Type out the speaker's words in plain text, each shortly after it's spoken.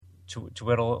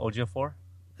Chiwetel Ejiofor.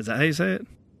 Is that how you say it?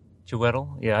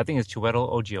 Chiwetel? Yeah, I think it's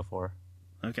Chiwetel Ejiofor.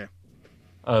 Okay.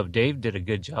 Dave did a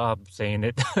good job saying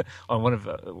it on one of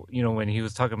when he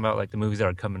was talking about like the movies that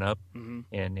are coming up,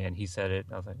 and he said it.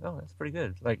 I was like, oh, that's pretty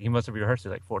good. Like he must have rehearsed it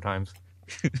like 4 times.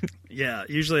 Yeah,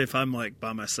 usually if I'm like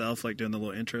by myself, like doing the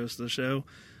little intros to the show,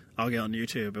 I'll get on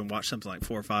YouTube and watch something like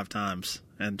 4 or 5 times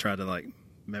and try to like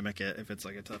mimic it if it's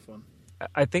like a tough one.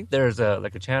 I think there's a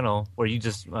channel where you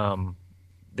just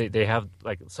they have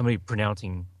like somebody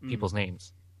pronouncing people's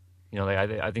names.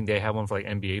 I think they have one for like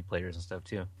NBA players and stuff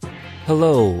too.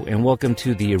 Hello, and welcome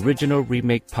to the Original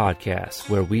Remake Podcast,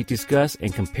 where we discuss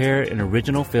and compare an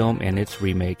original film and its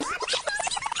remake.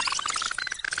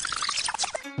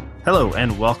 Hello,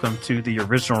 and welcome to the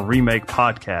Original Remake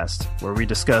Podcast, where we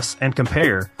discuss and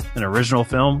compare an original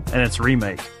film and its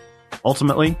remake.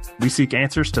 Ultimately, we seek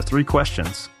answers to 3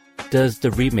 questions. Does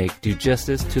the remake do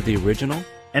justice to the original?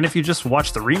 And if you just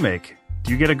watch the remake,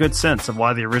 do you get a good sense of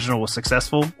why the original was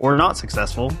successful or not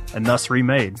successful, and thus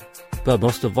remade? But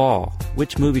most of all,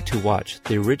 which movie to watch,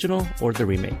 the original or the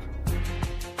remake?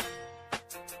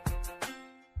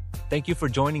 Thank you for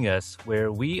joining us,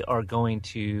 where we are going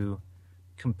to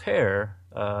compare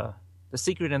The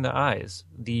Secret in the Eyes,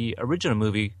 the original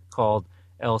movie called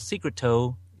El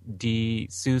Secreto de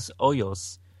sus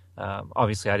Ojos.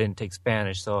 Obviously, I didn't take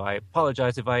Spanish, so I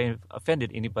apologize if I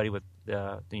offended anybody with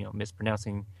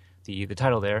mispronouncing the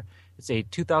title there. It's a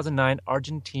 2009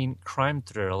 Argentine crime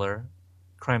thriller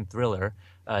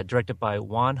directed by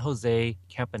Juan Jose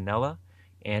Campanella,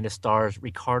 and it stars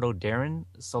Ricardo Darín,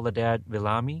 Soledad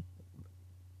Villamil,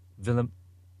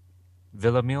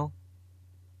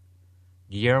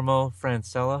 Guillermo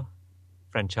Francella,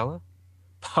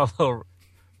 Paulo.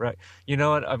 Right? You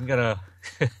know what? I'm gonna.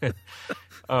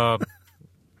 A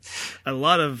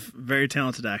lot of very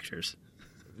talented actors.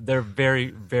 They're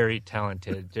very, very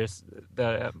talented. Just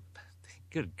the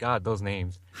good God, those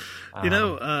names. I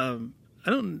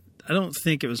don't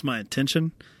think it was my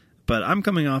intention, but I'm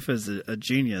coming off as a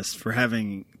genius for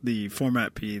having the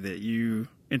format be that you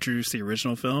introduce the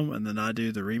original film and then I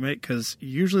do the remake, because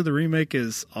usually the remake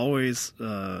is always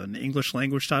an English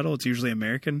language title. It's usually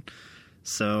American.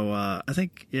 So I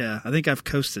think I've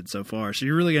coasted so far. So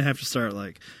you're really gonna have to start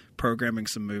like programming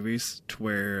some movies to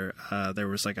where there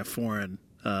was like a foreign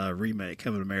remake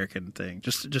of an American thing,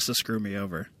 just to screw me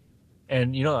over.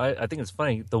 And I think it's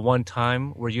funny, the one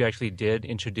time where you actually did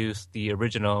introduce the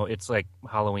original, it's like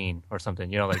Halloween or something,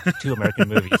 like 2 American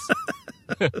movies.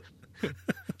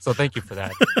 So thank you for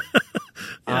that.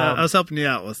 Yeah, I was helping you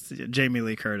out with Jamie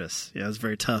Lee Curtis. Yeah, it was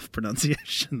very tough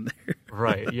pronunciation there.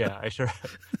 Right. Yeah, I sure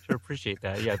appreciate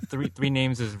that. Yeah, three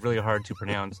names is really hard to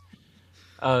pronounce.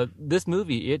 This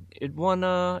movie, it won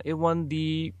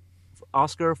the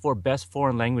Oscar for Best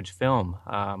Foreign Language Film.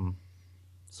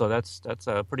 So that's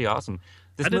pretty awesome.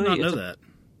 I did not know that.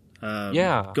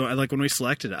 Yeah. Like when we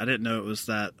selected it, I didn't know it was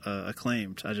that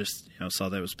acclaimed. I just saw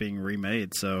that it was being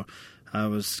remade. So I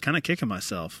was kind of kicking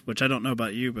myself, which I don't know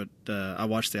about you, but I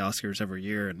watch the Oscars every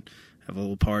year and have a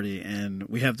little party, and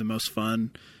we have the most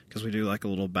fun because we do like a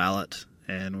little ballot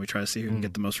and we try to see who can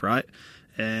get the most right.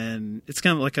 And it's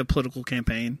kind of like a political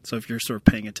campaign. So if you're sort of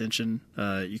paying attention,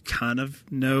 you kind of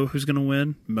know who's going to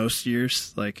win most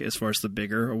years, like as far as the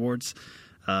bigger awards.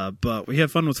 But we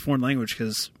have fun with foreign language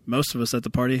because most of us at the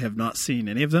party have not seen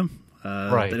any of them.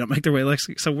 Right. They don't make their way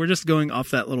so we're just going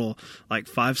off that little like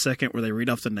 5-second where they read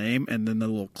off the name and then the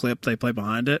little clip they play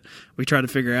behind it. We try to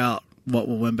figure out what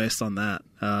will win based on that.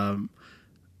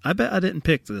 I bet I didn't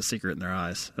pick The Secret in Their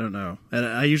Eyes. I don't know. And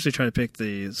I usually try to pick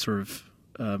the sort of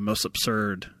most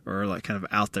absurd or like kind of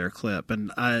out there clip.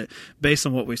 And based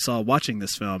on what we saw watching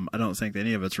this film, I don't think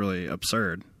any of it's really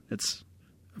absurd. It's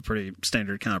a pretty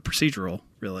standard kind of procedural,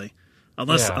 really.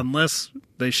 Unless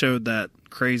they showed that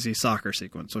crazy soccer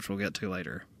sequence, which we'll get to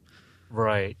later.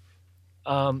 Right.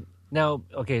 Now,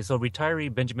 okay, so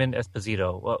retiree Benjamin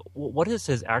Esposito, what is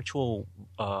his actual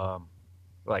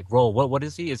role? What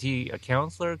is he? Is he a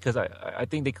counselor? Because I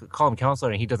think they call him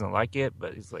counselor and he doesn't like it,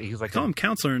 but he's like call him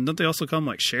counselor, and don't they also call him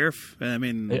like sheriff? I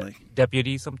mean, like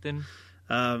deputy something.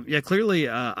 Yeah, clearly,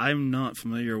 I'm not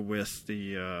familiar with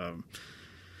the,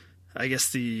 I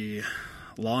guess the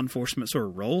law enforcement sort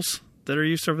of roles that are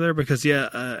used over there, because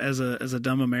as a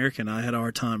dumb American, I had a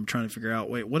hard time trying to figure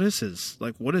out, wait, what is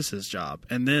his job?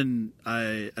 And then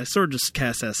I sort of just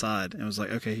cast that aside and was like,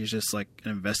 okay, he's just like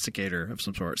an investigator of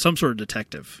some sort of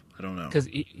detective. I don't know, because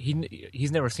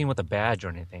he's never seen with a badge or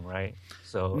anything, right?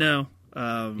 So no,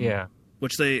 yeah,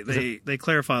 which they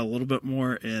clarify a little bit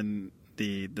more in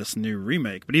this new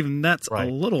remake, but even that's a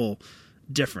little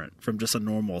different from just a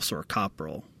normal sort of cop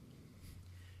role.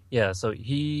 Yeah, so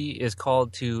he is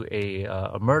called to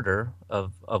a murder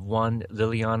of one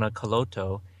Liliana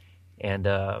Caloto, and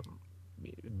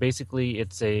basically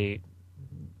it's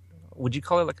would you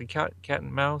call it like a cat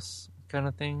and mouse kind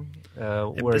of thing? Where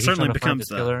It he's certainly trying to find becomes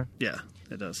the killer. that. Yeah,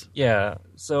 it does. Yeah,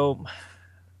 so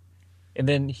and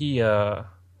then he I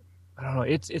don't know,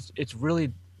 it's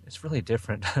really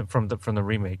different from the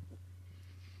remake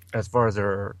as far as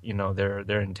their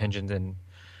intentions and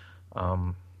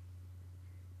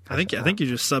I think you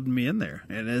just subbed me in there,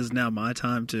 and it is now my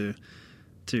time to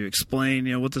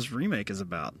explain what this remake is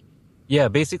about. Yeah,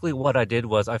 basically what I did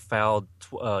was I fouled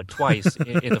twice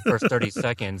in the first 30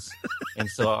 seconds, and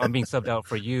so I'm being subbed out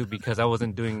for you because I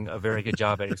wasn't doing a very good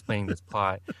job at explaining this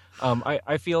plot.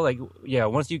 I feel like, yeah,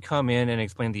 once you come in and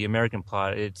explain the American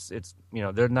plot, it's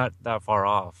they're not that far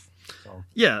off. So.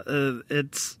 Yeah,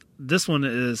 this one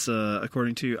is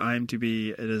according to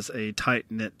IMDb, it is a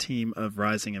tight-knit team of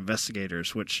rising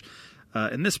investigators, which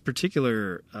in this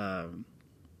particular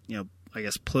I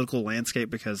guess political landscape,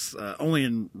 because only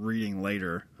in reading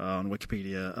later on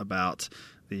Wikipedia about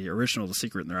the original The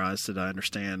Secret in Their Eyes did I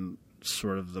understand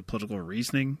sort of the political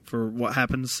reasoning for what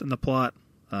happens in the plot.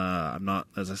 I'm not,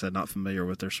 as I said, not familiar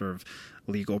with their sort of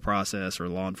legal process or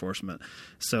law enforcement.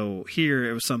 So here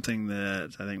it was something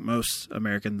that I think most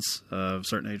Americans of a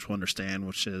certain age will understand,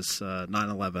 which is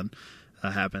 9/11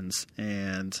 happens.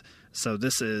 And so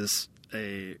this is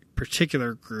a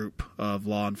particular group of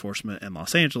law enforcement in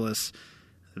Los Angeles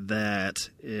that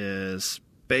is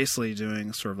basically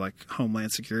doing sort of like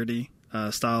Homeland Security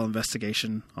style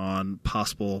investigation on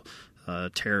possible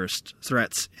terrorist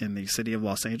threats in the city of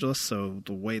Los Angeles. So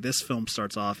the way this film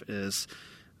starts off is,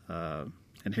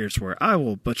 and here's where I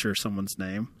will butcher someone's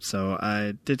name. So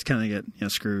I did kind of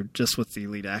get screwed just with the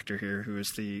lead actor here, who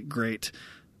is the great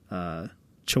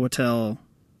Chiwetel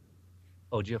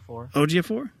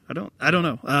Ejiofor? I don't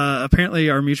know. Apparently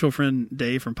our mutual friend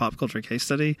Dave from Pop Culture Case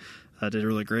Study did a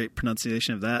really great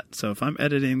pronunciation of that. So if I'm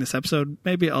editing this episode,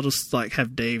 maybe I'll just like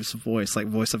have Dave's voice, like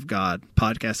voice of God,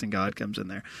 podcasting God comes in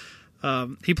there.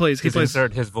 He plays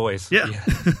insert his voice. Yeah.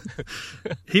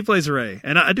 He plays Ray,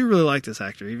 and I do really like this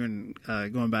actor. Even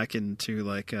going back into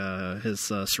like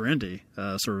his Serenity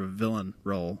sort of villain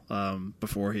role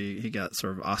before he got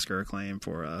sort of Oscar acclaim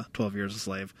for 12 Years a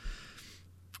Slave.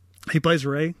 He plays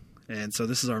Ray, and so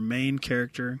this is our main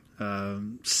character,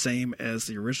 same as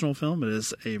the original film. It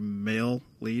is a male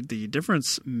lead. The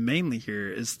difference mainly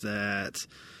here is that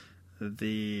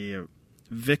the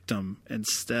victim,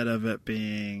 instead of it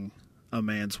being a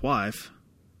man's wife,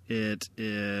 it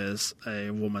is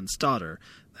a woman's daughter.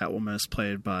 That woman is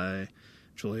played by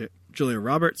Julia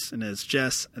Roberts, and is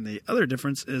Jess. And the other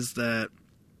difference is that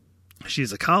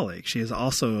she's a colleague. She is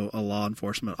also a law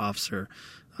enforcement officer,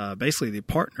 basically the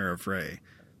partner of Ray.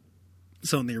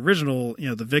 So in the original,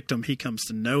 the victim, he comes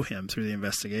to know him through the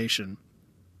investigation.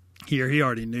 Here, he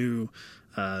already knew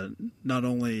not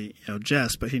only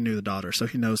Jess, but he knew the daughter, so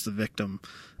he knows the victim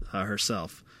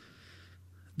herself.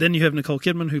 Then you have Nicole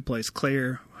Kidman, who plays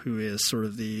Claire, who is sort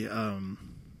of the,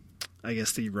 I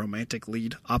guess, the romantic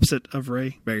lead opposite of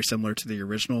Ray, very similar to the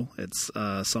original. It's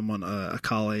a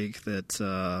colleague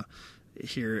that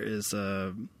here is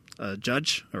a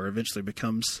judge, or eventually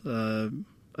becomes a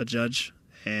judge.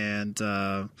 And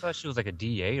I thought she was like a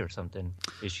DA or something.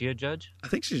 Is she a judge? I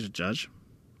think she's a judge.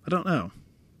 I don't know.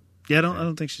 Yeah, I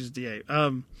don't think she's a DA.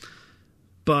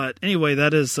 But anyway,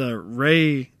 that is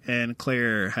Ray and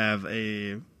Claire have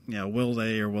a will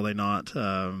they or will they not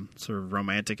sort of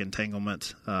romantic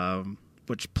entanglement,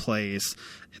 which plays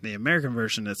in the American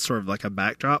version. It's sort of like a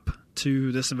backdrop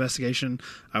to this investigation.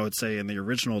 I would say in the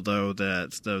original, though,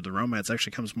 that the romance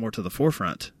actually comes more to the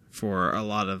forefront for a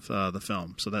lot of the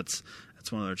film. So that's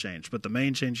one other change. But the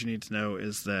main change you need to know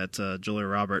is that Julia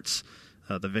Roberts,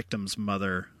 the victim's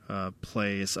mother,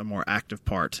 plays a more active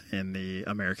part in the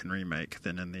American remake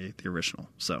than in the original.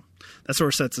 So that sort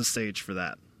of sets the stage for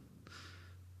that.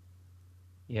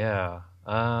 Yeah.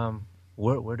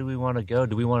 Where do we want to go?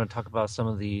 Do we want to talk about some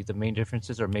of the main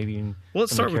differences, or maybe well,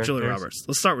 let's start with Julia Roberts.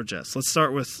 Let's start with Jess. Let's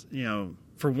start with,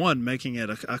 for one, making it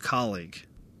a colleague.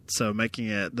 So making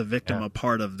it the victim a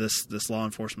part of this law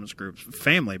enforcement group's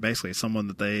family, basically someone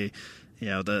that they,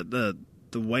 the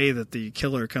way that the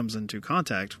killer comes into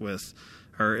contact with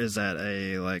her is at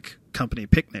a company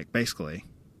picnic, basically.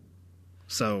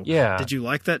 So did you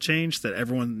like that change, that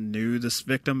everyone knew this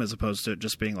victim as opposed to it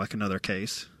just being like another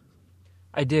case?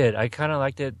 I did. I kind of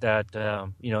liked it that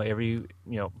every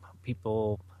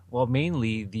people. Well,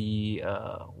 mainly the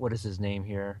what is his name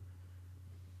here?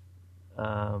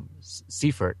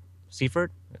 Seifert,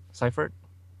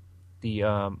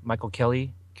 the Michael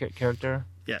Kelly character.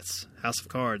 Yes, House of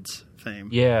Cards fame.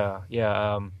 Yeah.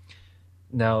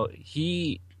 Now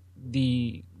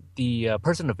the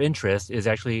person of interest is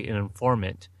actually an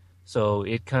informant, so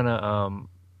it kind of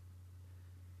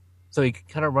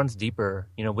runs deeper,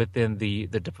 within the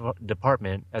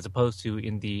department, as opposed to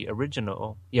in the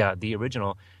original. Yeah, the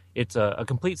original, it's a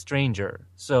complete stranger.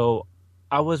 So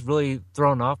I was really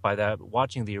thrown off by that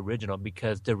watching the original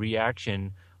because the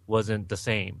reaction wasn't the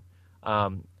same.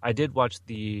 I did watch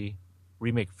the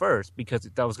remake first because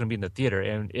that was going to be in the theater,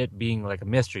 and it being like a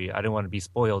mystery, I didn't want to be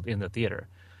spoiled in the theater,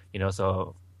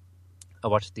 so I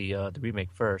watched the remake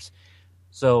first.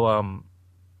 So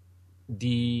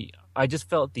I just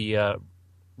felt the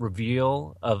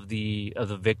reveal of the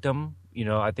victim,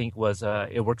 I think was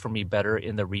it worked for me better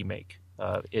in the remake,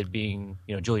 it being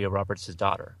Julia Roberts'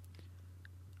 daughter.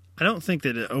 I don't think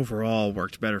that it overall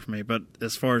worked better for me, but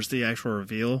as far as the actual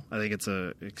reveal, I think it's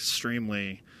a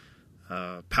extremely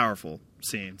powerful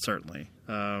scene, certainly.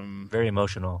 Very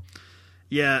emotional.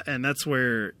 Yeah, and that's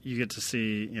where you get to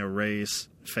see Ray's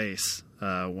face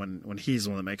when he's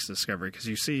the one that makes the discovery, because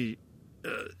you see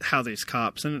how these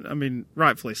cops, and I mean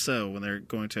rightfully so, when they're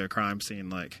going to a crime scene,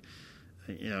 like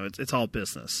it's all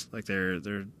business. Like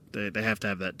they have to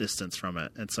have that distance from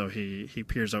it, and so he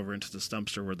peers over into this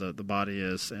dumpster where the body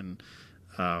is, and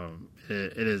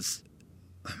it is.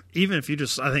 Even if you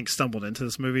just, I think, stumbled into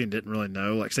this movie and didn't really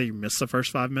know, like say you missed the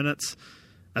first 5 minutes,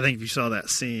 I think if you saw that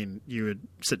scene, you would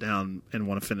sit down and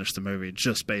want to finish the movie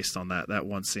just based on that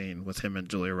one scene with him and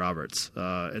Julia Roberts.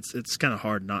 It's kind of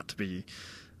hard not to be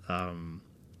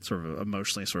sort of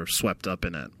emotionally sort of swept up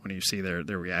in it when you see their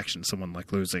reaction, someone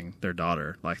like losing their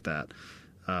daughter like that,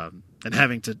 and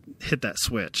having to hit that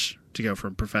switch to go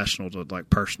from professional to like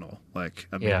personal, like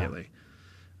immediately.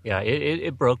 Yeah,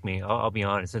 it broke me. I'll be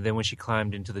honest. And then when she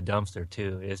climbed into the dumpster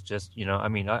too, it's just I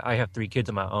mean, I have 3 kids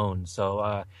of my own,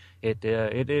 so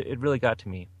it really got to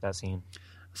me, that scene.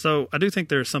 So I do think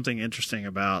there's something interesting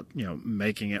about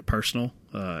making it personal,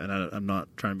 and I'm not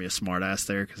trying to be a smart ass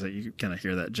there, because you kind of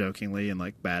hear that jokingly in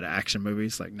like bad action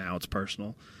movies, like now it's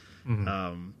personal.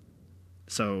 Mm-hmm.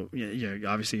 So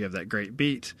obviously you have that great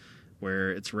beat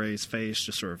where it's Ray's face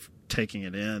just sort of taking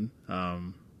it in.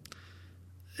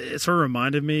 It sort of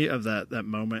reminded me of that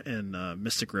moment in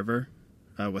Mystic River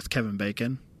with Kevin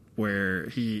Bacon, where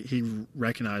he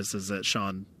recognizes that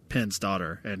Sean Penn's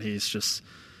daughter, and he says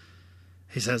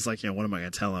like, what am I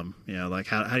going to tell him? Like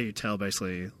how do you tell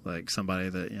basically like somebody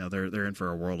that they're in for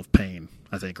a world of pain,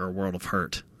 I think, or a world of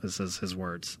hurt. This is his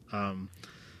words.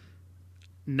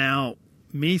 Now,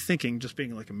 me thinking, just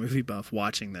being like a movie buff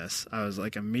watching this, I was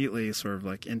like immediately sort of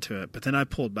like into it, but then I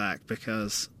pulled back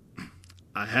because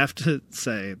I have to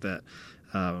say that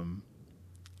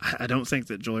I don't think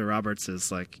that Julia Roberts is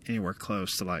like anywhere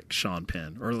close to like Sean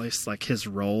Penn, or at least like his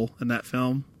role in that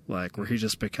film, like where he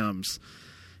just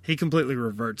he completely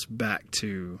reverts back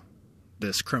to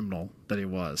this criminal that he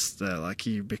was, that like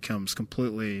he becomes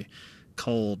completely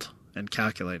cold and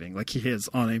calculating, like he is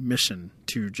on a mission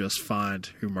to just find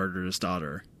who murdered his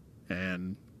daughter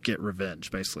and get revenge,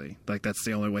 basically. Like that's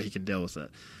the only way he can deal with it.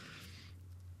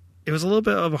 It was a little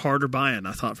bit of a harder buy-in,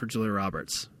 I thought, for Julia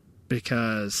Roberts,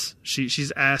 because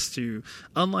she's asked to,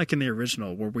 unlike in the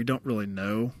original where we don't really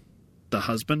know the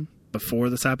husband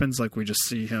before this happens, like we just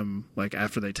see him like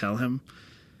after they tell him.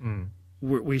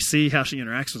 We see how she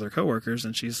interacts with her coworkers,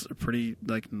 and she's a pretty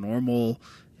like normal,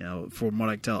 from what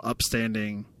I can tell,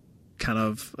 upstanding, kind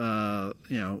of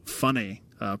funny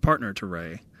partner to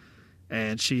Ray,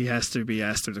 and she has to be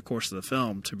asked through the course of the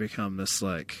film to become this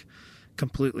like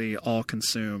completely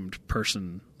all-consumed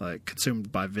person, like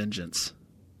consumed by vengeance.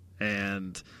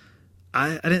 And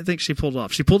I didn't think she pulled it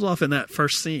off. She pulled it off in that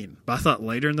first scene, but I thought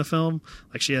later in the film,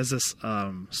 like she has this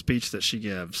speech that she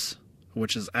gives,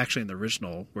 which is actually in the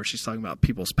original, where she's talking about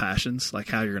people's passions, like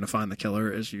how you're going to find the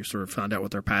killer as you sort of find out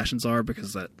what their passions are,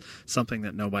 because that's something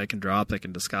that nobody can drop. They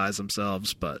can disguise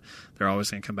themselves, but they're always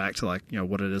going to come back to like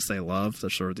what it is they love.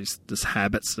 There's sort of these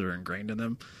habits that are ingrained in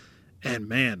them. And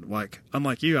man, like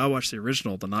unlike you, I watched the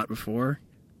original the night before,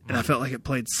 and I felt like it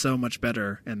played so much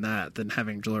better in that than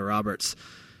having Julia Roberts,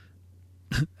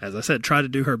 as I said, try to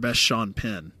do her best Sean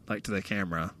Penn, like to the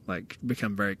camera, like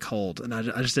become very cold, and I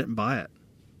just didn't buy it.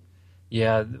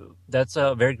 Yeah, that's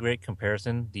a very great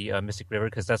comparison, the Mystic River,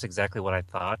 because that's exactly what I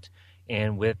thought.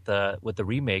 And with the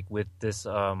remake, with this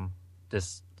who's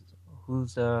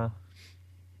who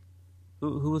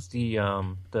was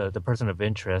the person of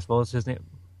interest? What was his name?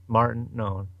 Martin?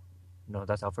 No,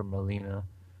 that's Alfred Molina.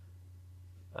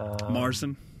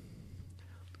 Marsden.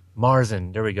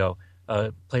 There we go.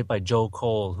 Played by Joe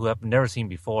Cole, who I've never seen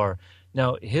before.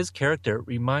 Now, his character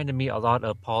reminded me a lot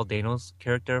of Paul Dano's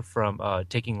character from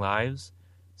Taking Lives.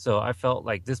 So I felt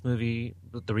like this movie,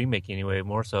 the remake anyway,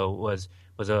 more so was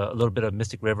a little bit of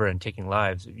Mystic River and Taking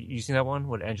Lives. You seen that one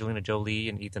with Angelina Jolie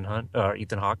and Ethan Hawke?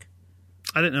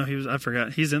 I didn't know he was. I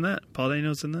forgot he's in that. Paul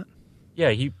Dano's in that.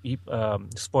 Yeah, he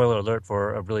spoiler alert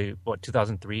for a really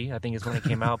 2003 I think is when it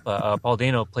came out. But Paul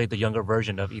Dano played the younger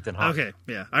version of Ethan Hawke. Okay,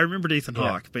 yeah, I remembered Ethan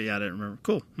Hawke, but yeah, I didn't remember.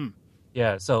 Cool.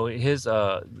 Yeah, so his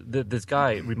this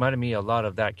guy reminded me a lot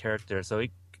of that character. So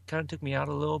it kind of took me out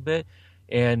a little bit,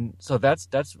 and so that's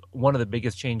one of the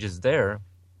biggest changes there.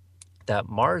 That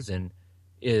Marsden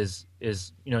is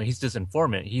he's this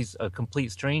informant. He's a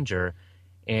complete stranger,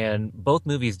 and both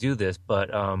movies do this, but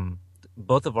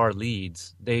both of our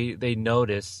leads, they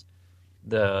notice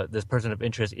this person of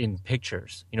interest in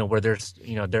pictures, where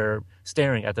they're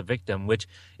staring at the victim, which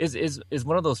is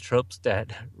one of those tropes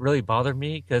that really bothered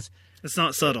me because it's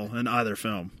not subtle in either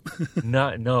film.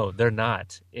 No, they're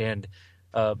not, and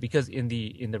because in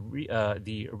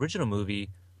the original movie,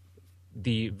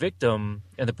 the victim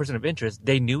and the person of interest,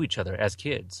 they knew each other as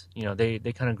kids. They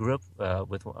kind of grew up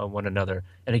with one another.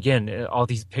 And again, all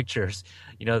these pictures,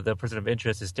 the person of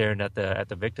interest is staring at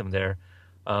the victim there.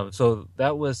 So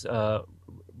that was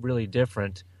really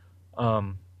different.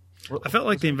 I felt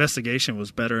like the investigation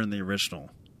was better in the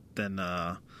original than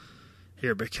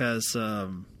here because,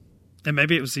 and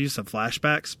maybe it was the use of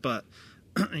flashbacks, but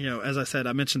as I said,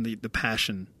 I mentioned the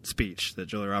passion speech that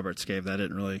Julia Roberts gave. That I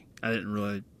didn't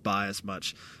really buy as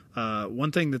much.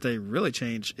 One thing that they really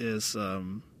changed is I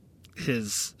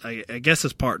guess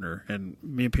his partner, and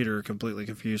me and Peter are completely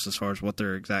confused as far as what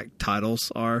their exact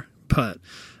titles are, but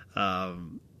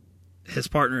his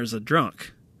partner is a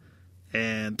drunk.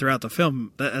 And throughout the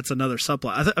film, that's another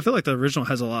subplot. I feel like the original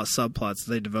has a lot of subplots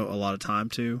they devote a lot of time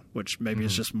to, which maybe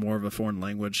is just more of a foreign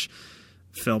language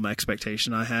film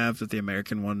expectation I have, that the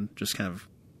American one just kind of,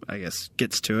 I guess,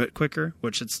 gets to it quicker,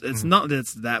 which it's not that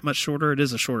it's that much shorter. It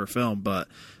is a shorter film, but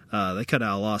they cut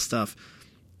out a lot of stuff.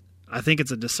 I think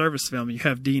it's a disservice film. You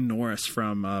have Dean Norris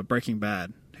from Breaking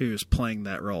Bad who's playing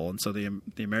that role, and so the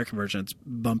American version, it's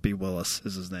Bumpy Willis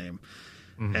is his name.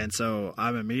 And so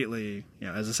I'm immediately,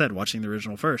 as I said, watching the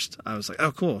original first, I was like,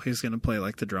 oh cool, he's going to play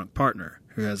like the drunk partner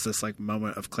who has this like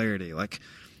moment of clarity. Like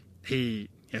he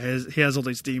has all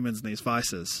these demons and these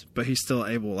vices, but he's still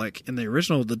able, like in the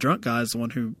original, the drunk guy is the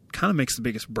one who kind of makes the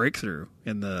biggest breakthrough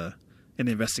in the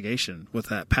investigation with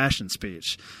that passion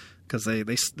speech, because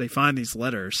they find these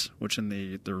letters, which in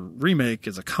the remake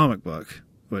is a comic book,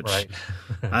 which right.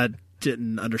 I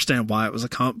didn't understand why it was a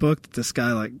comic book that this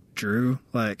guy like drew.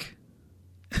 Like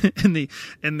in the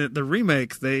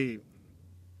remake, they're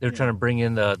trying to bring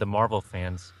in the Marvel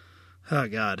fans. Oh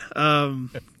God.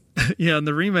 Yeah, in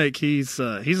the remake, he's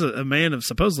a man of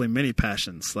supposedly many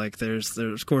passions. Like there's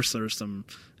of course there's some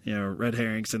red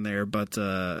herrings in there, but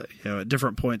at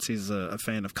different points he's a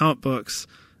fan of comic books,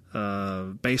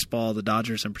 baseball, the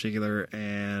Dodgers in particular,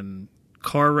 and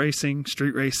car racing,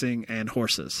 street racing, and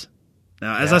horses.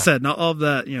 Now, as I said, not all of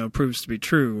that proves to be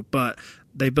true, but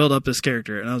they build up this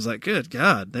character, and I was like, good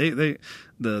God, the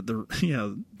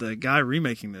guy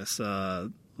remaking this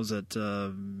was it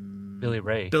Billy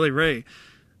Ray. Billy Ray.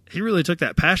 He really took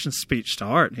that passion speech to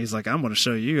heart. He's like, I'm going to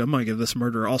show you. I'm going to give this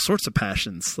murderer all sorts of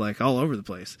passions, like all over the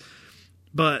place.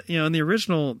 But, in the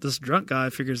original, this drunk guy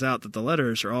figures out that the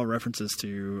letters are all references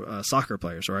to soccer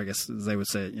players, or I guess they would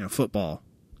say, football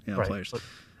right. players.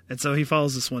 And so he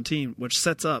follows this one team, which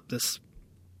sets up this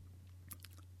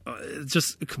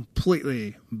just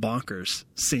completely bonkers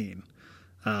scene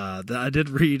that I did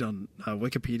read on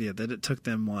Wikipedia that it took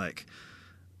them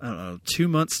 2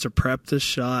 months to prep this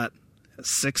shot,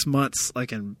 6 months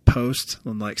in post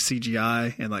on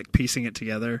CGI and piecing it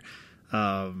together.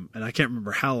 And I can't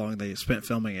remember how long they spent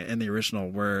filming it in the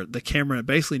original, where the camera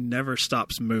basically never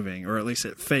stops moving, or at least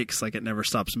it fakes like it never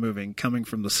stops moving, coming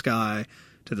from the sky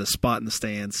to the spot in the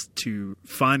stands to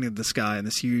finding this guy in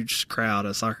this huge crowd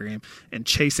at a soccer game and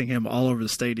chasing him all over the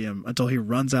stadium until he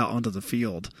runs out onto the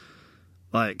field.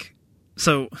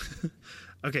 So,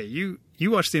 okay, you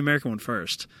watched the American one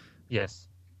first. Yes.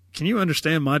 Can you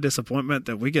understand my disappointment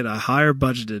that we get a higher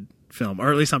budgeted film,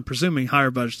 or at least I'm presuming higher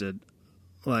budgeted,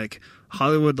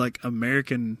 Hollywood,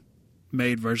 American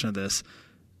made version of this,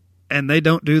 and they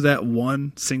don't do that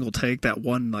one single take, that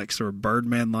one sort of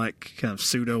Birdman kind of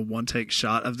pseudo one take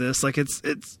shot of this?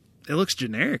 It looks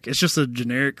generic. It's just a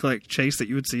generic chase that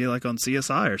you would see on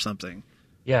CSI or something.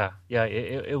 Yeah,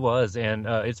 it was, and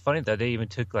it's funny that they even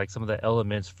took some of the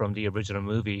elements from the original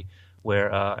movie,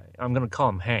 where I'm going to call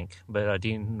him Hank, but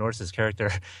Dean Norris's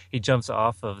character, he jumps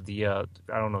off of the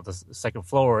the second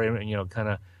floor and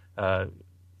kind of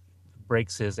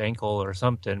breaks his ankle or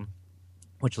something,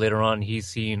 which later on he's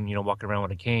seen, walking around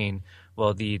with a cane.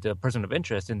 Well, the person of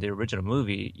interest in the original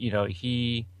movie,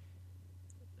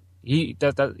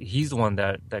 he's the one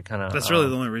that kind of. That's really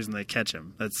the only reason they catch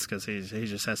him. That's because he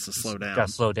just has to slow down. Got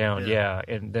to slow down, yeah,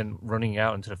 and then running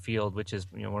out into the field, which is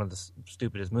one of the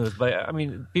stupidest moves. But I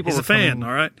mean, people. He's a fan,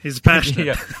 all right. He's passionate.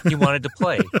 Yeah, he wanted to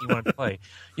play.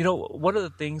 One of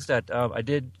the things that I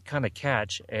did kind of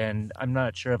catch, and I'm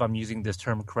not sure if I'm using this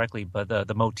term correctly, but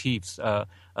the motifs of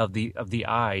the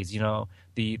eyes.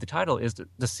 The title is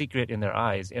the secret in their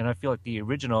eyes, and I feel like the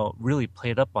original really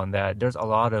played up on that. There's a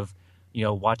lot of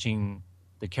watching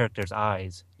the character's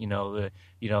eyes. For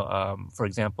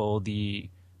example,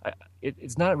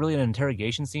 it's not really an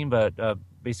interrogation scene, but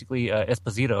basically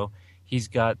Esposito, he's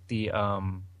got the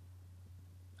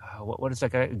what is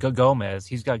that guy? Gomez.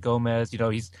 He's got Gomez.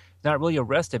 He's not really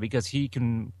arrested because he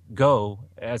can go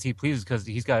as he pleases because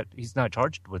he's not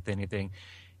charged with anything.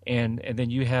 And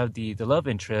then you have the love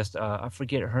interest. I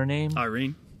forget her name.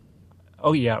 Irene.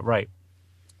 Oh yeah, right.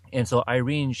 And so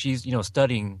Irene, she's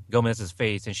studying Gomez's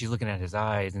face and she's looking at his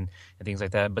eyes and things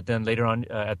like that. But then later on,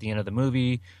 at the end of the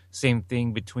movie, same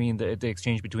thing between the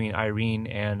exchange between Irene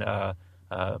and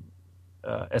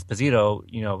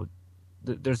Esposito.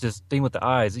 There's this thing with the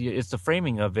eyes. It's the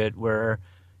framing of it where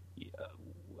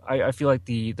I feel like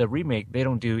the remake, they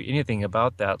don't do anything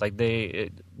about that. Like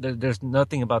there's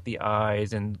nothing about the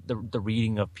eyes and the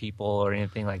reading of people or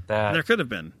anything like that. There could have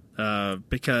been.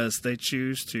 Because they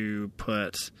choose to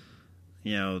put,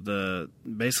 the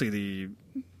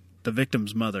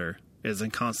victim's mother is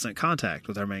in constant contact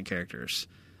with our main characters,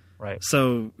 right?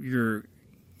 So you're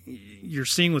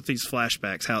seeing with these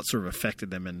flashbacks how it sort of affected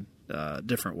them in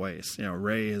different ways.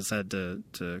 Ray has had to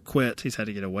quit; he's had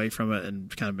to get away from it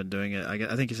and kind of been doing it.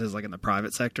 I think he says like in the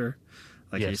private sector,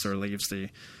 like he sort of leaves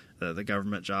the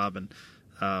government job, and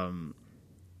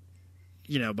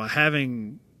by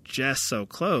having Jess so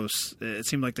close, it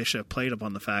seemed like they should have played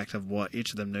upon the fact of what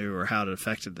each of them knew or how it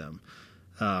affected them.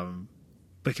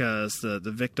 Because the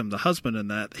victim, the husband in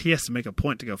that, he has to make a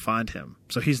point to go find him.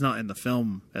 So he's not in the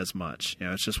film as much.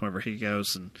 It's just whenever he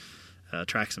goes and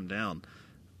tracks him down.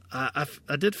 I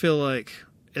did feel like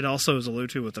it also is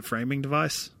alluded to with the framing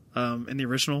device in the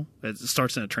original. It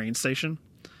starts in a train station.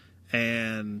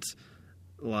 And,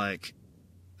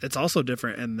 it's also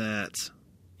different in that,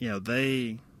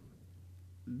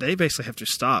 they basically have to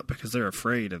stop because they're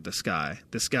afraid of this guy.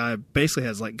 This guy basically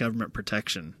has government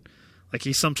protection. Like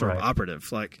he's some sort of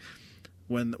operative. Like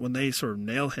when they sort of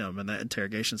nail him in that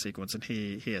interrogation sequence and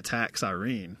he attacks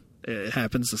Irene, it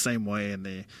happens the same way in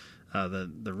the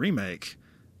remake.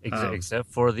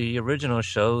 Except for the original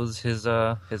shows his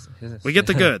we get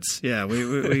the goods. Yeah,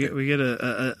 we get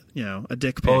a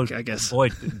dick pic, I guess. Boy,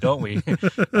 don't we?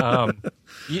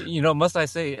 Must I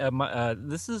say,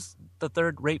 this is the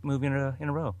third rape movie in a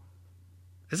row.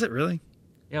 Is it really?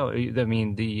 Yeah, I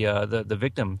mean the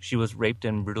victim, she was raped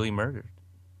and brutally murdered.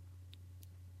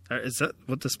 Is that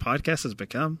what this podcast has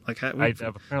become?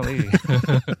 Apparently.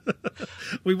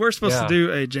 We were supposed to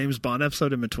do a James Bond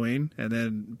episode in between, and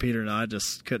then Peter and I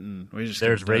just couldn't.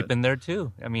 There's rape in there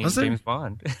too. I mean, James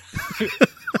Bond.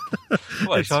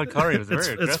 Sean Connery was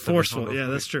very aggressive. It's forceful. Yeah,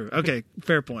 that's true. Okay,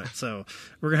 fair point. So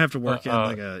we're gonna have to work in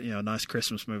a nice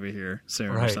Christmas movie here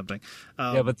soon or something.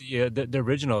 But the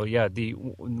original,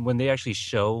 when they actually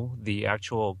show the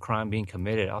actual crime being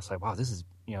committed, I was like, wow, this is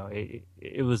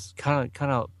it was kind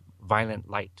of violent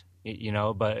light,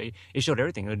 but it showed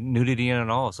everything, nudity and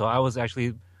all. So I was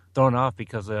actually thrown off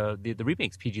because the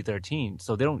remake's PG-13,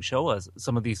 so they don't show us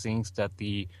some of these things that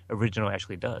the original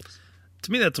actually does.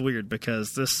 To me, that's weird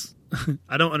because this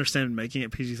I don't understand making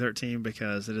it PG-13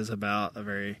 because it is about a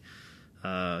very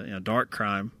dark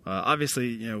crime.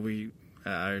 Obviously,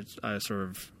 I sort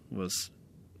of was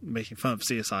making fun of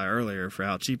CSI earlier for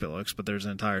how cheap it looks, but there's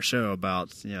an entire show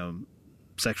about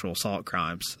sexual assault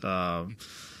crimes.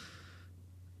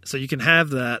 So you can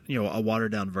have that, a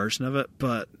watered down version of it,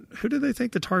 but who do they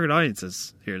think the target audience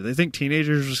is here? Do they think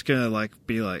teenagers are just gonna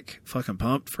be fucking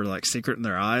pumped for Secret in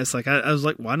Their Eyes? I was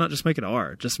like, why not just make it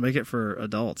R? Just make it for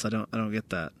adults. I don't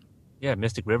get that. Yeah,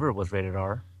 Mystic River was rated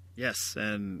R. Yes,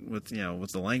 and with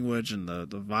the language and the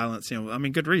violence,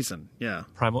 good reason. Yeah.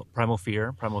 Primal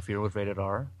Fear was rated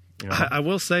R. I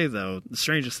will say though, the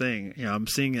strangest thing, I'm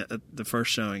seeing it at the first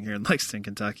showing here in Lexington,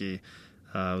 Kentucky.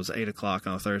 It was 8:00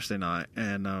 on a Thursday night,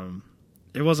 and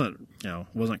it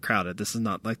wasn't crowded. This is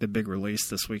not the big release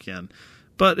this weekend,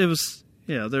 but it was.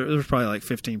 There was probably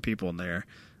 15 people in there,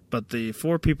 but the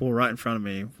 4 people right in front of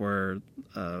me were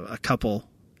a couple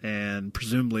and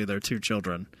presumably their 2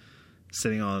 children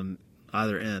sitting on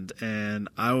either end, and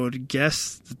I would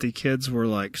guess that the kids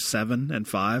were 7 and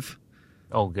 5.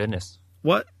 Oh goodness!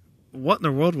 what in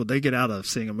the world would they get out of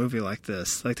seeing a movie like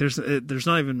this? Like, there's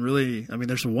not even really. I mean,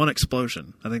 there's one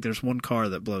explosion. I think there's one car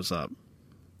that blows up.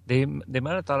 They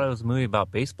might have thought it was a movie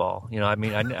about baseball. I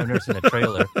mean, I've never seen a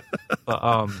trailer,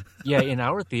 but yeah, in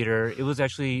our theater, it was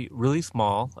actually really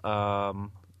small.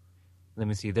 Let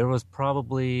me see. There was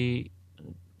probably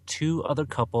 2 other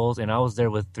couples, and I was there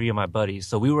with 3 of my buddies.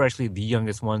 So we were actually the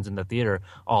youngest ones in the theater,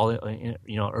 all in,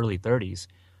 early 30s.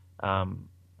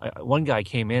 One guy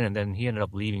came in and then he ended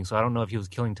up leaving. So I don't know if he was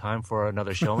killing time for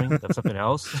another showing of something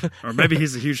else. Or maybe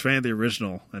he's a huge fan of the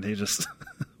original and he just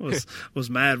was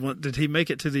mad. Did he make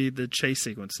it to the chase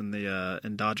sequence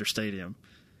in Dodger Stadium?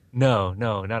 No,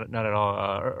 not at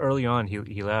all. Early on,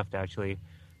 he left, actually.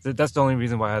 So that's the only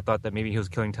reason why I thought that maybe he was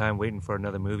killing time waiting for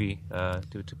another movie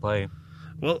to play.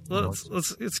 Well,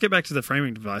 let's get back to the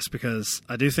framing device, because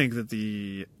I do think that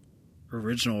the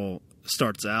original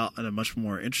starts out in a much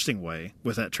more interesting way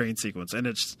with that train sequence, and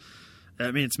it's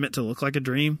meant to look like a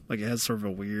dream. Like, it has sort of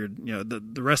a weird,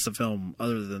 the rest of the film,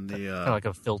 other than the kind of like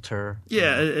a filter.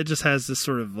 Yeah, it just has this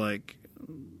sort of like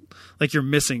you're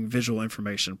missing visual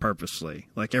information purposely.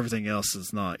 Like, everything else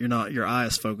is not. Your eye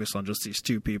is focused on just these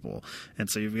 2 people, and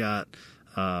so you've got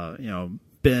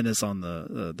Ben is on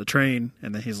the train,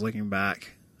 and then he's looking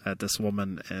back at this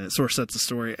woman, and it sort of sets the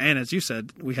story. And as you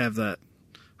said, we have that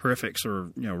horrific sort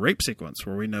of rape sequence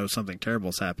where we know something terrible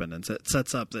has happened, and it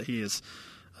sets up that he is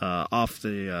off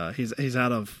the he's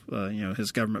out of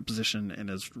his government position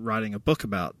and is writing a book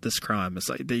about this crime. It's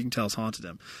like that you can tell has haunted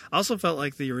him. I also felt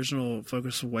like the original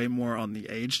focused way more on the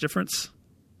age difference.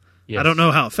 Yes. I don't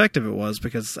know how effective it was,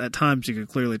 because at times you could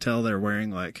clearly tell they're wearing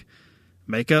like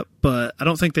makeup, but I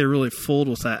don't think they really fooled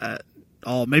with that at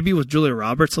all. Maybe with Julia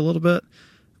Roberts a little bit,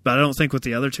 but I don't think with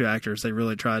the other 2 actors they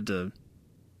really tried to.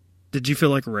 Did you feel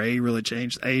like Ray really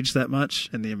changed age that much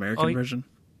in the American version?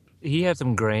 He had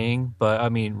some graying, but I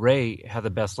mean, Ray had the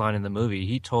best line in the movie.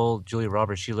 He told Julia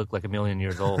Roberts she looked like 1,000,000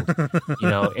 years old,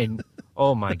 and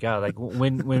oh my God, like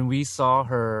when we saw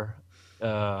her,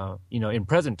 in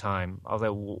present time, I was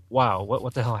like, wow,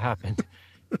 what the hell happened?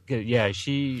 Yeah,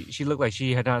 she looked like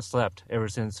she had not slept ever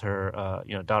since her,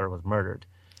 daughter was murdered.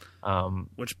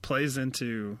 Which plays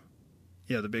into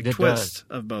the big twist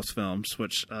of both films,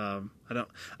 which I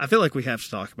feel like we have to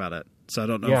talk about it. So I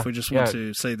don't know if we just want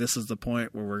to say this is the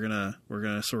point where we're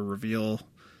gonna sort of reveal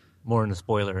more in the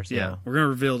spoilers. Yeah, we're gonna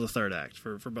reveal the third act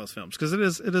for both films, because it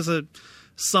is a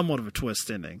somewhat of a twist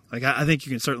ending. Like, I think you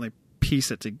can certainly piece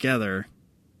it together.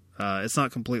 It's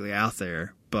not completely out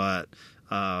there, but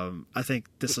I think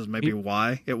this is maybe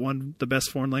why it won the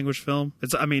best foreign language film.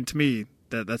 To me,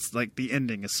 that's like the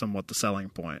ending is somewhat the selling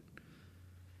point.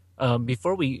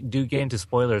 Before we do get into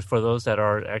spoilers, for those that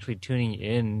are actually tuning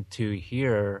in to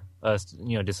hear us,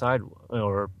 decide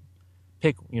or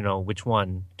pick, which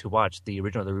one to watch, the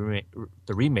original or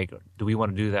the remake, do we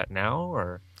want to do that now,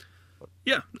 or?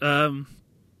 Yeah,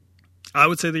 I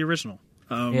would say the original.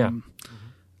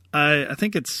 I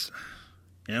think it's,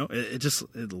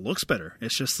 it looks better.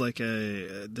 It's just like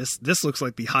this looks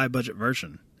like the high budget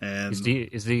version, and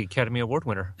is the Academy Award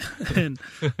winner, and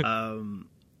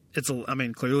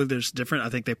clearly there's different. I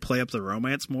think they play up the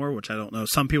romance more, which I don't know.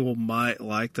 Some people might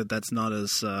like that. That's not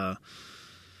as,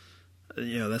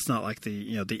 that's not like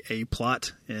the A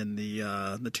plot in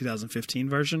the 2015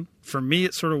 version. For me,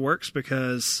 it sort of works,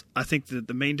 because I think that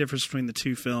the main difference between the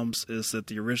 2 films is that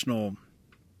the original,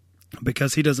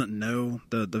 because he doesn't know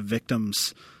the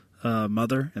victim's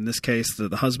mother, in this case,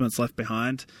 the husband's left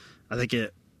behind. I think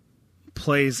it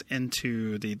plays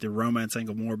into the romance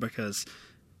angle more, because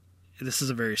this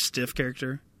is a very stiff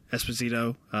character,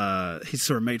 Esposito. He's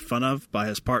sort of made fun of by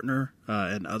his partner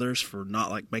and others for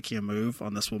not making a move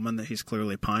on this woman that he's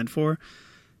clearly pined for.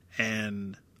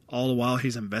 And all the while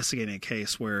he's investigating a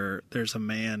case where there's a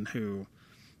man who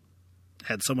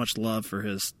had so much love for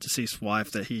his deceased wife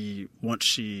that once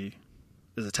she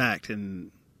is attacked,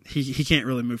 and he can't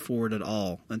really move forward at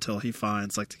all until he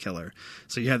finds the killer.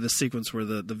 So you have this sequence where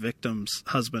the victim's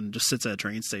husband just sits at a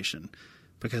train station,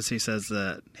 because he says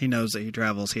that he knows that he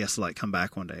travels, he has to come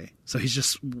back one day. So he's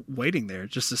just waiting there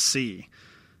just to see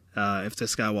if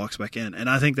this guy walks back in. And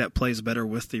I think that plays better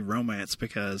with the romance,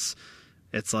 because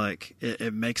it's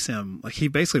it makes him he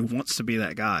basically wants to be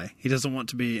that guy. He doesn't want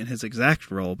to be in his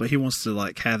exact role, but he wants to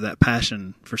have that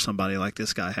passion for somebody like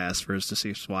this guy has for his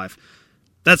deceased wife.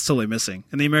 That's totally missing.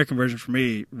 In the American version, for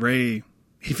me, Ray,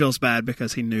 he feels bad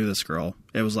because he knew this girl.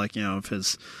 It was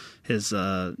if his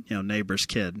neighbor's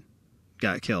kid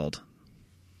got killed.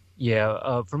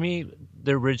 Yeah, for me,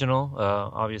 the original,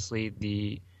 obviously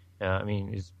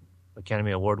is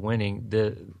Academy Award winning.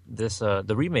 The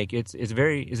remake, it's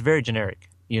very generic,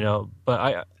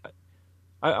 but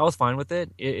I was fine with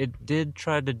it. It did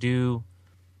try to do,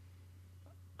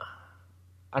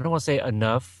 I don't want to say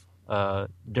enough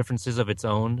differences of its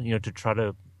own, to try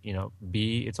to,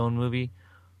 be its own movie.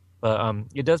 But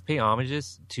it does pay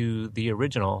homages to the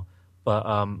original. But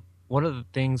one of the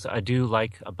things I do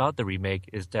like about the remake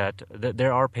is that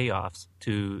there are payoffs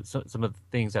to some of the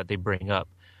things that they bring up.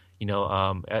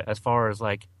 As far as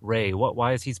like Ray,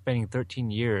 why is he spending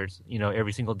 13 years,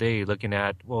 every single day looking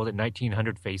at,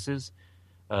 1,900 faces?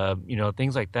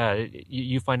 Things like that.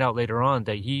 You find out later on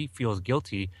that he feels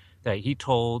guilty that he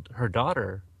told her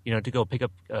daughter, to go pick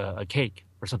up a cake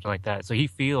or something like that. So he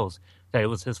feels that it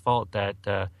was his fault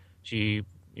that she,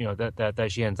 that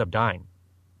she ends up dying.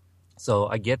 So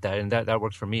I get that, and that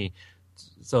works for me.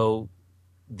 So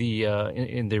the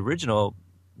in the original,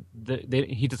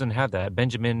 he doesn't have that.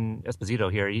 Benjamin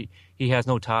Esposito here, he has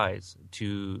no ties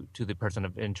to the person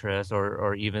of interest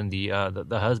or even the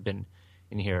husband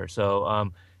in here.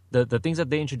 So the things that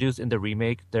they introduced in the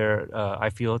remake,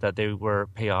 I feel that they were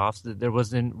payoffs. There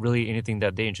wasn't really anything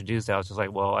that they introduced that I was just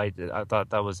like, well, I thought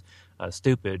that was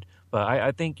stupid. But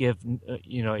I think if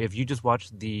you just watch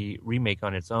the remake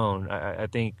on its own, I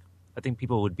think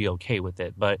people would be okay with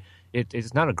it. But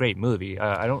it's not a great movie.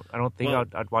 I don't think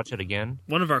I'd watch it again.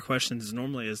 One of our questions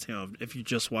normally is, if you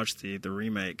just watch the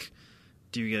remake,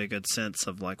 do you get a good sense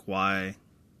of like why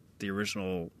the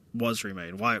original was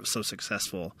remade, why it was so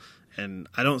successful? And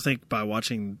I don't think by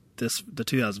watching the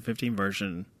 2015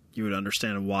 version, you would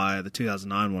understand why the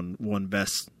 2009 one won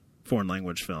Best Foreign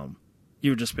Language Film.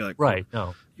 You would just be like, right,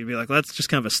 no. You'd be like, well, that's just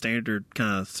kind of a standard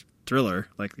kind of thriller.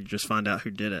 Like, you just find out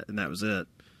who did it, and that was it.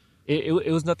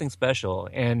 It was nothing special.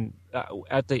 And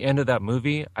at the end of that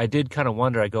movie, I did kind of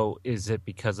wonder, I go, is it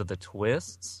because of the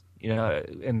twists?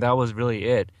 And that was really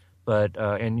it. But,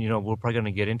 we're probably going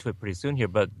to get into it pretty soon here,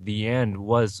 but the end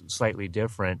was slightly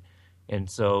different. And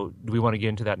so, do we want to get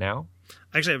into that now?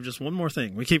 Actually, I have just one more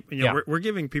thing. We keep, we're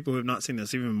giving people who have not seen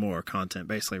this even more content.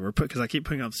 Basically, because I keep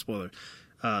putting out the spoiler.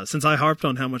 Since I harped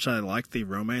on how much I liked the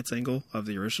romance angle of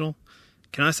the original,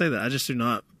 can I say that I just do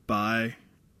not buy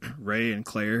Ray and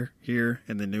Claire here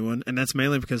in the new one, and that's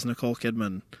mainly because Nicole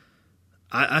Kidman,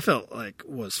 I felt like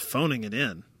was phoning it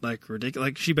in, like ridiculous.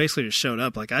 Like she basically just showed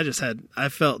up. Like I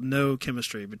felt no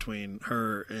chemistry between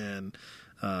her and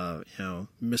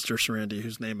Mr. Serenity,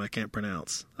 whose name I can't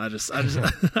pronounce. I just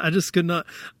could not.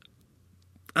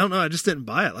 I don't know. I just didn't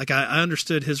buy it. Like I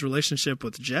understood his relationship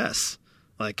with Jess.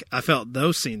 Like I felt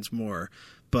those scenes more,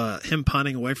 but him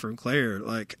pining away from Claire,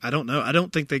 like I don't know. I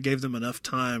don't think they gave them enough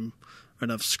time, or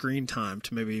enough screen time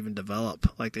to maybe even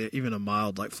develop like even a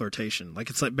mild like flirtation. Like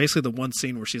it's like basically the one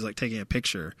scene where she's like taking a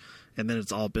picture, and then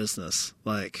it's all business.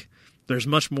 Like there's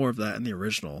much more of that in the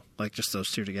original. Like just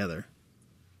those two together.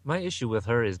 My issue with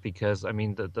her is because, I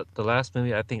mean, the last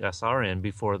movie I think I saw her in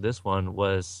before this one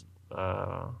was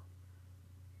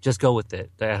Just Go With It,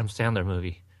 the Adam Sandler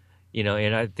movie.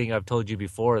 And I think I've told you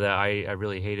before that I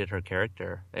really hated her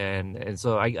character. And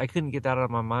so I couldn't get that out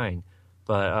of my mind.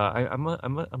 But I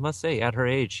must say, at her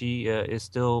age, she is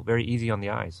still very easy on the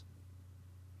eyes.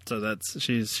 So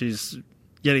she's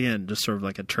yet again just sort of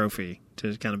like a trophy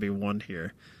to kind of be won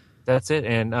here. That's it.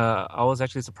 And I was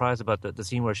actually surprised about the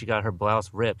scene where she got her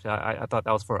blouse ripped. I thought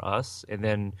that was for us, and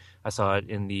then I saw it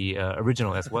in the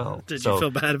original as well. Did you feel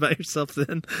bad about yourself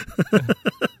then?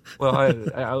 Well,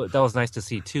 that was nice to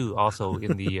see, too, also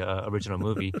in the original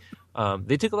movie.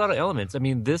 They took a lot of elements. I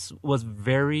mean, this was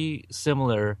very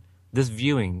similar. This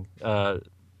viewing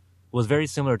was very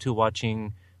similar to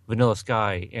watching Vanilla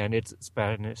Sky and its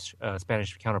Spanish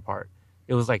counterpart.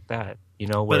 It was like that,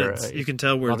 where you can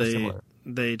tell where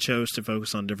they chose to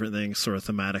focus on different things sort of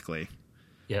thematically.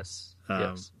 Yes.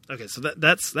 Yes. Okay, so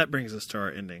that brings us to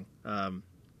our ending.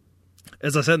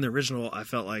 As I said in the original, I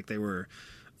felt like they were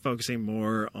focusing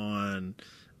more on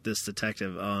this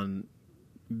detective, on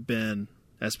Ben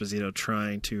Esposito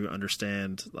trying to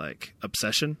understand like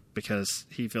obsession, because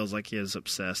he feels like he is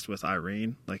obsessed with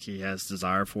Irene, like he has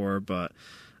desire for her, but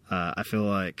I feel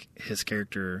like his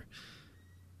character,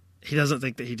 he doesn't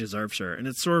think that he deserves her, and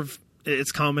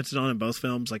it's commented on in both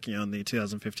films. Like in the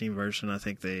 2015 version, I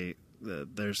think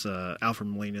there's Alfred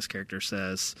Molina's character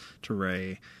says to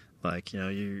Ray, like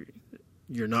you're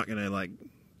not gonna like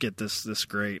get this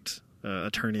great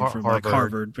attorney from like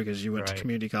Harvard because you went to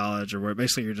community college, or where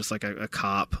basically you're just like a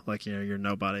cop, like you're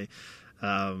nobody.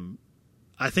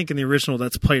 I think in the original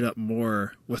that's played up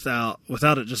more without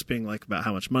it just being like about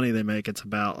how much money they make. It's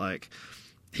about like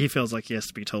he feels like he has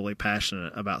to be totally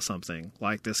passionate about something,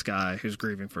 like this guy who's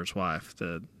grieving for his wife,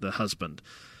 the husband.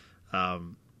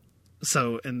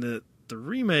 So in the the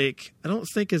remake, I don't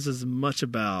think is as much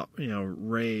about,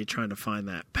 Ray trying to find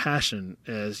that passion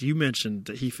as you mentioned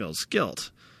that he feels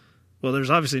guilt. Well, there's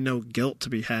obviously no guilt to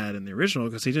be had in the original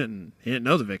because he didn't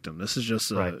know the victim. This is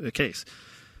just a case.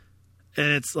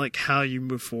 And it's like how you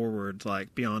move forward,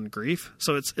 like beyond grief.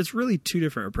 So it's really two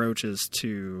different approaches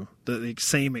to the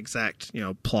same exact,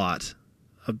 plot,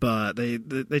 but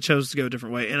they chose to go a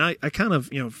different way. And I kind of,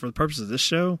 for the purpose of this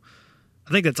show, I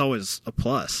think that's always a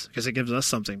plus because it gives us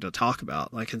something to talk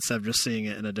about, like instead of just seeing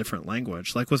it in a different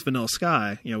language. Like with Vanilla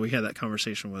Sky, we had that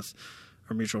conversation with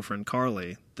our mutual friend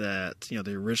Carly that,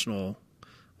 the original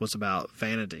was about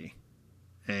vanity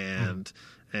and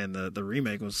the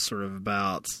remake was sort of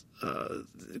about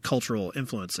cultural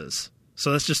influences.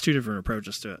 So that's just two different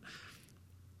approaches to it.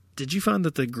 Did you find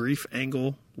that the grief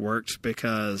angle worked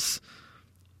because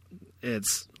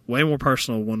it's way more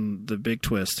personal when the big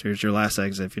twist, here's your last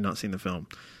exit if you've not seen the film,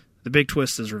 the big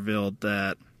twist is revealed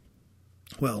that,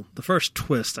 well, the first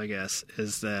twist, I guess,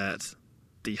 is that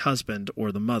the husband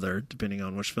or the mother, depending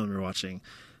on which film you're watching,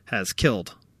 has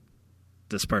killed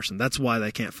this person. That's why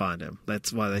they can't find him.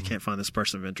 That's why they can't find this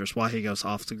person of interest, why he goes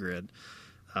off the grid.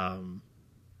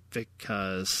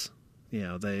 Because,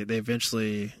 they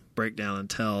eventually break down and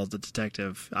tell the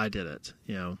detective, I did it.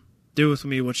 Do with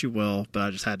me what you will, but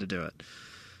I just had to do it.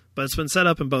 But it's been set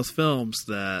up in both films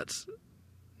that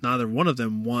neither one of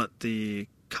them want the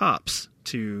cops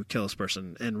to kill this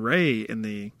person. And Ray in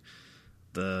the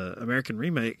American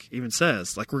remake even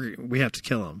says, like, we have to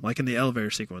kill him. Like in the elevator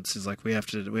sequence, he's like, we have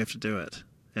to do it.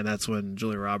 And that's when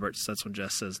that's when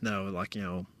Jess says no, like,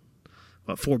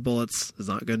 4 bullets is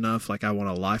not good enough. Like, I want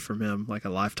a life from him, like a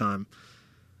lifetime.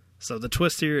 So the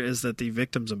twist here is that the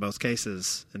victims in both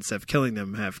cases, instead of killing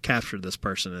them, have captured this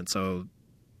person. And so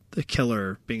the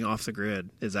killer being off the grid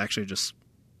is actually just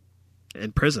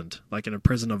imprisoned, like in a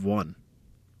prison of one.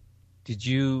 Did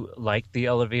you like the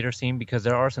elevator scene? Because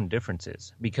there are some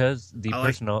differences. Because the I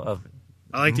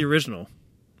like the original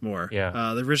more.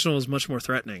 Yeah. The original is much more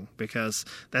threatening because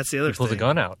that's the other thing. He pulls a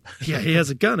gun out. Yeah, he has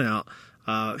a gun out.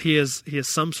 He is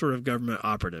some sort of government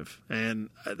operative, and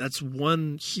that's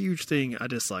one huge thing I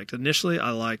disliked. Initially,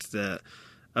 I liked that.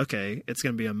 Okay, it's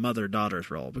going to be a mother-daughter's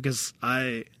role because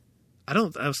I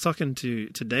was talking to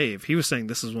Dave. He was saying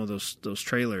this is one of those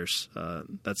trailers.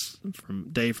 That's from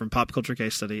Dave from Pop Culture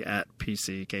Case Study at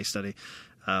PC Case Study.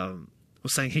 Was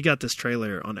saying he got this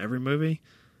trailer on every movie,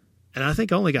 and I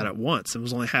think I only got it once and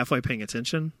was only halfway paying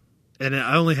attention. And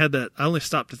I only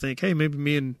stopped to think, hey, maybe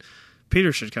me and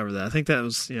Peter should cover that. I think that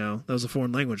was a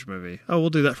foreign language movie. Oh, we'll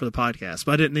do that for the podcast.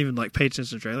 But I didn't even pay attention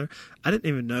to the trailer. I didn't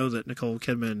even know that Nicole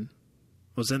Kidman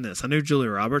was in this. I knew Julia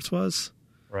Roberts was.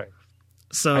 Right.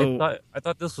 So I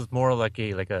thought this was more like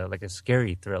a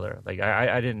scary thriller. Like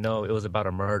I didn't know it was about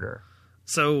a murder.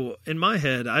 So in my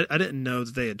head, I didn't know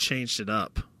that they had changed it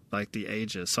up, like the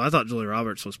ages. So I thought Julia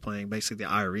Roberts was playing basically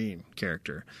the Irene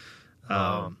character.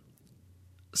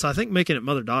 So I think making it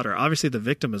mother-daughter, obviously the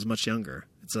victim is much younger.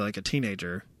 It's like a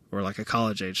teenager or like a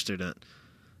college-age student.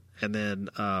 And then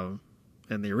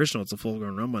in the original, it's a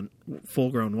full-grown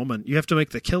woman. You have to make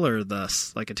the killer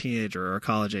thus like a teenager or a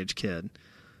college-age kid.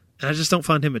 And I just don't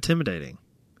find him intimidating.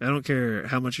 I don't care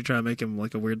how much you try to make him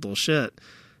like a weird little shit.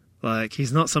 Like,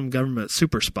 he's not some government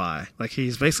super spy. Like,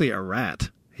 he's basically a rat.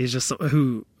 He's just someone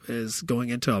who is going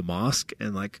into a mosque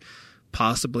and like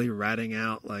possibly ratting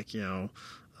out like,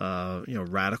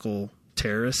 radical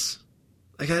terrorists.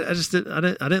 Like I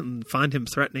didn't find him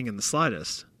threatening in the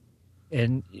slightest.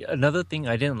 And another thing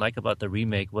I didn't like about the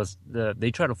remake was they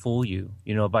try to fool you,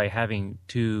 by having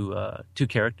two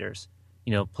characters,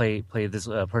 play this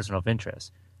person of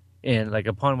interest. And like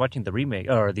upon watching the remake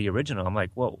or the original, I'm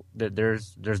like, whoa,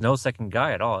 there's no second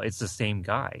guy at all. It's the same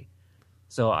guy.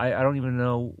 So I don't even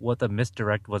know what the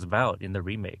misdirect was about in the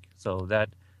remake. So that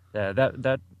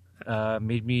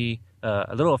made me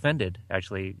a little offended,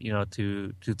 actually,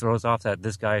 to throw us off that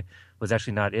this guy was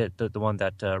actually not the one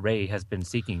that Ray has been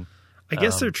seeking. I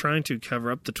guess they're trying to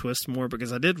cover up the twist more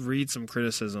because I did read some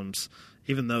criticisms,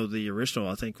 even though the original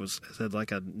I think said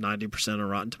like a 90% on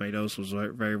Rotten Tomatoes was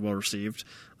very well received.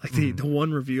 Like the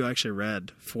one review I actually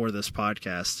read for this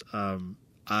podcast,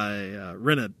 I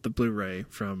rented the Blu-ray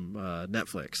from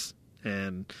Netflix,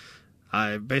 and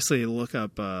I basically look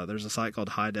up. There's a site called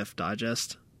High Def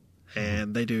Digest,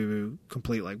 and they do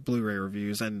complete like Blu-ray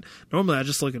reviews. And normally I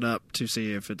just look it up to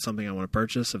see if it's something I want to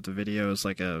purchase, if the video is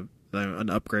like an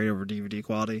upgrade over DVD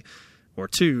quality, or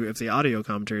two, if the audio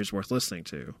commentary is worth listening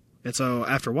to. And so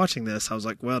after watching this, I was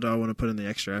like, well, do I want to put in the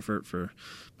extra effort for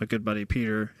my good buddy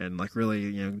Peter and like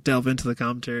really, delve into the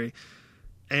commentary?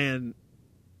 And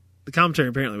the commentary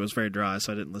apparently was very dry,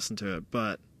 so I didn't listen to it.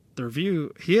 But the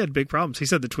review, he had big problems. He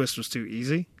said the twist was too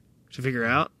easy to figure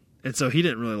out, and so he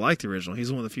didn't really like the original.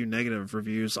 He's one of the few negative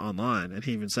reviews online, and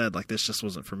he even said, like, this just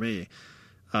wasn't for me.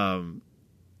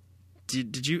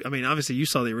 Did you? I mean, obviously you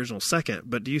saw the original second,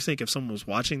 but do you think if someone was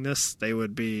watching this, they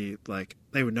would be like,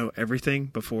 they would know everything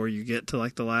before you get to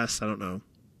like the last, I don't know,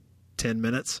 10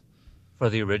 minutes For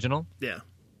the original? Yeah,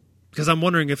 because I'm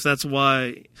wondering if that's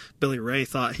why Billy Ray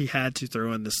thought he had to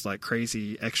throw in this like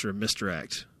crazy extra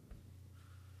misdirect.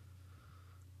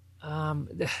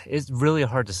 It's really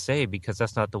hard to say because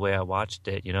that's not the way I watched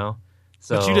it, you know.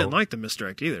 So, but you didn't like the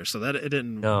misdirect either, so that it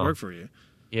didn't work for you.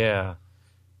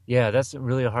 Yeah, that's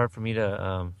really hard for me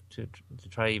to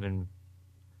try even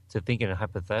to think in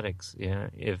hypothetics. Yeah,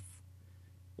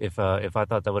 if I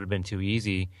thought that would have been too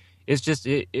easy, it's just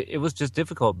it was just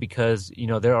difficult because you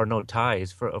know there are no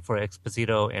ties for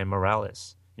Exposito and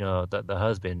Morales, you know, the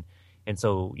husband, and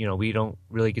so you know we don't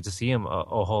really get to see him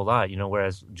a whole lot, you know.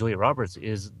 Whereas Julia Roberts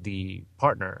is the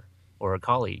partner or a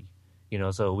colleague, you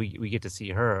know, so we get to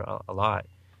see her a lot.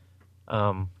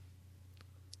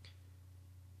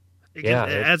 It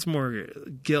adds more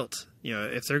guilt, you know,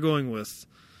 if they're going with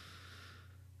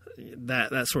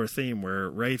that sort of theme where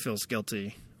Ray feels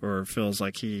guilty or feels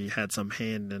like he had some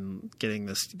hand in getting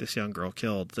this young girl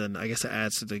killed. Then I guess it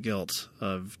adds to the guilt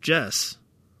of Jess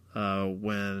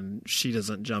when she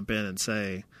doesn't jump in and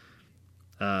say,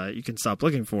 "You can stop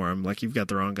looking for him. Like you've got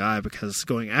the wrong guy," because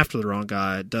going after the wrong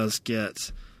guy does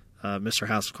get Mr.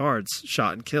 House of Cards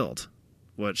shot and killed,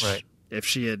 which. Right. If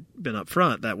she had been up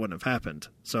front, that wouldn't have happened.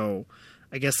 So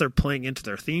I guess they're playing into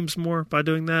their themes more by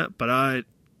doing that. But I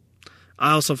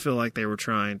also feel like they were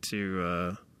trying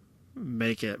to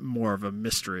make it more of a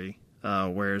mystery,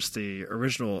 whereas the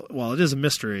original, while it is a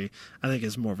mystery, I think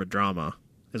is more of a drama,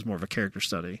 is more of a character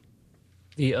study.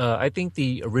 I think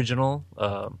the original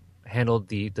handled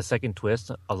the second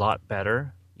twist a lot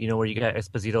better. You know, where you got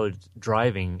Exposito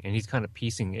driving and he's kind of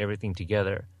piecing everything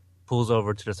together. Pulls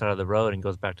over to the side of the road and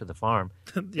goes back to the farm.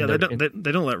 Yeah, they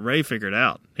don't let Ray figure it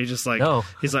out. He's just like,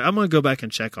 he's like, I'm going to go back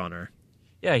and check on her.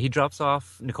 Yeah, he drops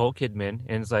off Nicole Kidman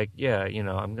and is like, yeah, you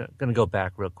know, I'm going to go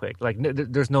back real quick. Like,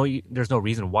 there's no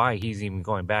reason why he's even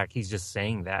going back. He's just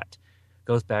saying that.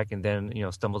 Goes back and then, you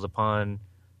know, stumbles upon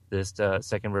this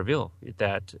second reveal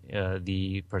that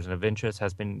the person of interest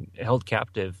has been held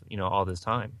captive, you know, all this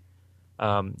time.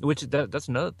 Which that's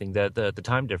another thing, that the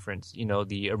time difference. You know,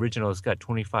 the original has got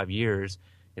 25 years,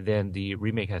 and then the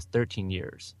remake has 13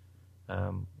 years,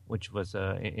 which was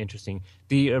interesting.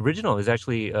 The original is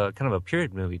actually kind of a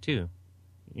period movie too.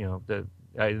 You know,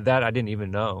 that I didn't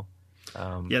even know.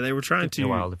 They were trying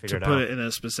to put it in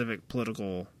a specific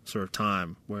political sort of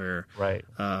time where, right?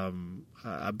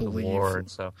 I believe the war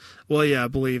and stuff. Well, yeah, I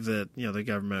believe that you know the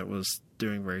government was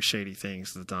doing very shady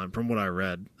things at the time, from what I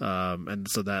read, and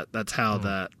so that's how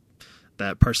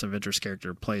that person of interest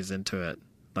character plays into it,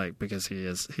 like because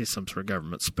he's some sort of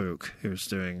government spook who's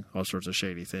doing all sorts of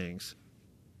shady things.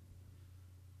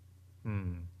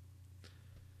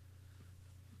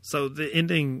 So the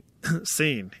ending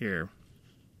scene here.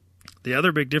 The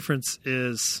other big difference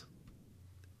is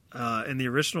in the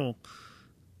original,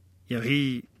 you know,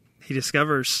 he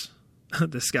discovers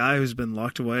this guy who's been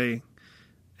locked away,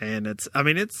 and I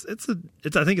think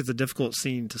it's a difficult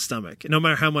scene to stomach. No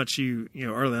matter how much you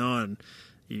know early on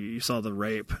you saw the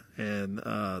rape and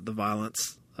the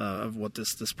violence of what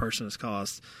this person has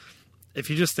caused. If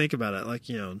you just think about it, like,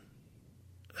 you know,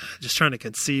 just trying to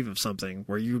conceive of something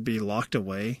where you would be locked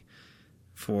away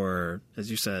for, as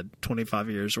you said, 25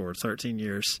 years or 13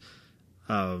 years,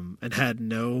 and had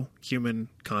no human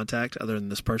contact other than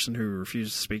this person who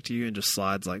refused to speak to you and just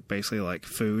slides like basically like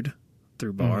food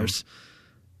through bars.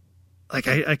 Like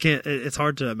I can't, it's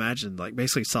hard to imagine like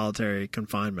basically solitary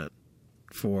confinement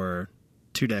for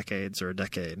 2 decades or a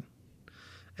decade.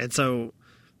 And so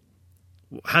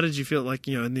how did you feel like,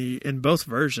 you know, in both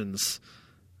versions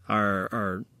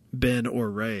are Ben or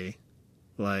Ray,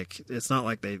 like it's not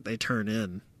like they turn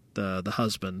in the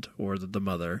husband or the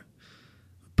mother,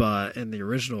 but in the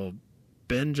original,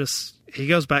 Ben he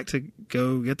goes back to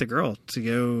go get the girl, to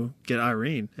go get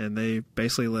Irene, and they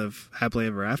basically live happily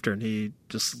ever after, and he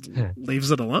just leaves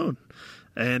it alone.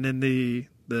 And in the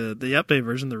update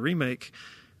version, the remake,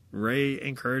 Ray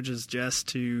encourages Jess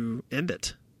to end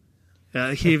it.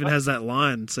 He even has that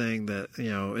line saying that, you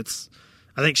know,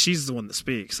 I think she's the one that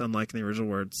speaks, unlike in the original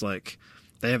where it's like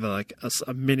they have a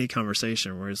mini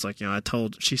conversation where it's like, you know,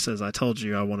 she says, I told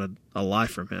you I wanted a life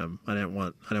from him. I didn't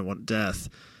want death.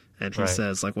 And he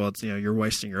says like, well, it's, you know, you're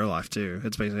wasting your life too.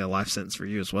 It's basically a life sentence for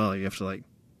you as well. You have to like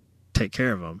take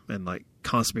care of him and like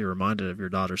constantly be reminded of your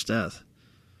daughter's death.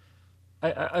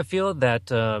 I feel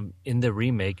that in the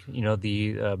remake,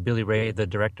 the Billy Ray, the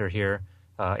director here,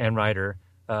 and writer,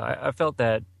 I felt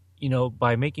that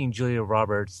by making Julia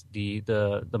Roberts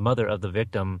the mother of the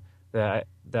victim, that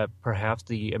perhaps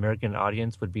the American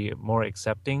audience would be more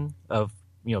accepting of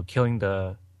killing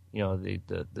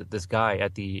this guy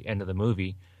at the end of the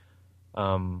movie,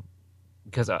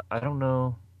 because I don't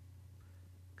know,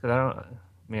 because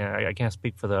I can't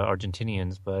speak for the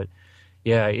Argentinians, but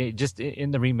yeah,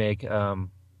 in the remake,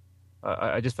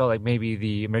 I just felt like maybe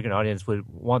the American audience would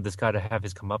want this guy to have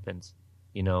his comeuppance,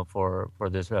 for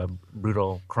this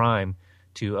brutal crime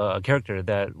to a character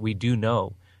that we do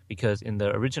know, because in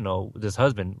the original, this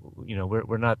husband,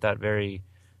 we're not that very,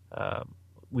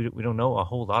 we don't know a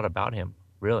whole lot about him,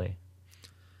 really.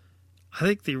 I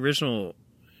think the original,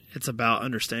 it's about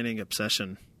understanding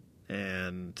obsession,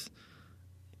 and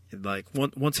like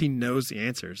once he knows the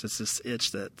answers, it's this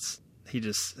itch that's he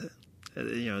just,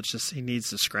 it's just he needs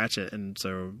to scratch it, and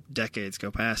so decades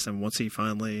go past, and once he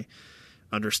finally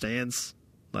understands,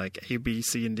 like A, B,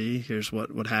 C, and D, here's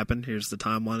what would happen, here's the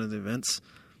timeline of the events.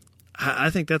 I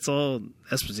think that's all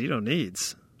Esposito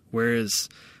needs. Whereas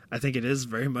I think it is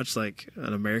very much like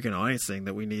an American audience thing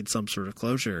that we need some sort of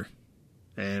closure,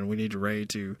 and we need Ray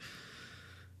to.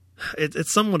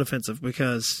 It's somewhat offensive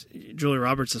because Julia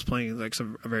Roberts is playing like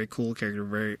a very cool character,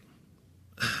 very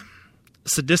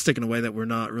sadistic in a way that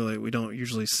we don't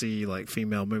usually see like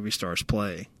female movie stars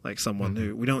play, like someone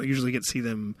who we don't usually get to see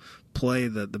them play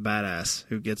the badass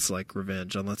who gets like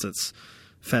revenge, unless it's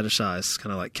fetishized,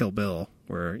 kind of like Kill Bill,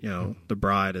 where the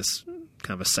bride is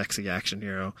kind of a sexy action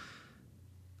hero.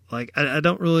 Like I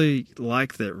don't really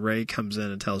like that Ray comes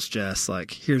in and tells Jess, like,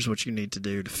 here's what you need to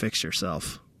do to fix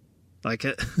yourself. Like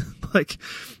like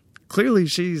clearly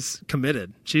she's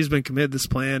committed. She's been committed to this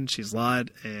plan. She's lied,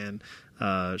 and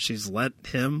she's let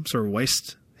him sort of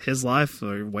waste his life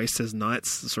or waste his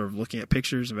nights sort of looking at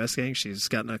pictures, investigating. She's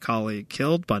gotten a colleague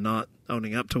killed by not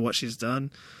owning up to what she's done,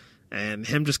 and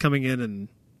him just coming in and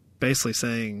basically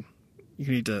saying,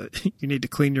 you need to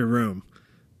clean your room.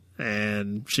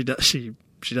 And she does. She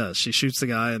shoots the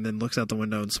guy and then looks out the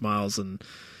window and smiles, and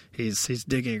he's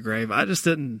digging a grave. I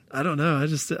didn't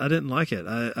like it.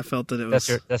 I felt that it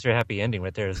was... That's your happy ending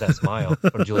right there, is that smile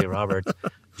from Julia Roberts.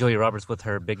 Julia Roberts with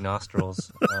her big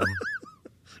nostrils.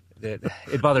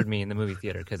 It bothered me in the movie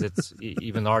theater because it's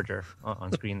even larger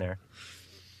on screen there.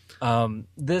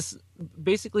 This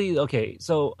basically, okay,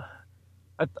 so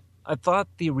I thought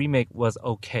the remake was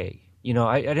okay.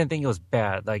 I didn't think it was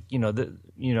bad. Like,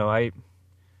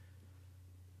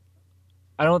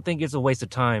 I don't think it's a waste of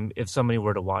time if somebody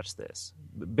were to watch this.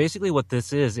 Basically what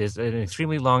this is an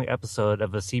extremely long episode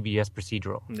of a CBS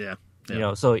procedural. Yeah.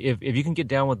 So if you can get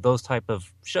down with those type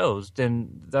of shows, then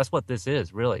that's what this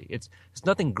is, really. It's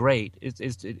nothing great.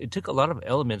 It took a lot of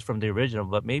elements from the original,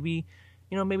 but maybe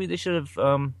they should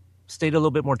have stayed a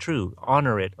little bit more true,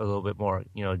 honor it a little bit more,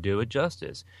 do it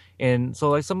justice. And so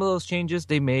like some of those changes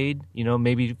they made,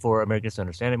 maybe for Americans to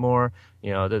understand it more,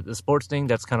 the sports thing,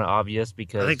 that's kind of obvious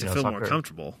because I think to feel soccer... more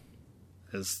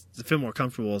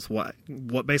comfortable is what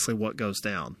basically what goes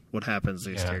down, what happens to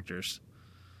these characters.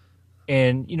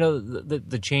 And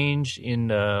the change in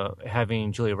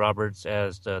having Julia Roberts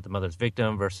as the mother's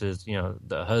victim versus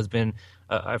the husband,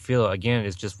 I feel again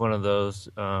is just one of those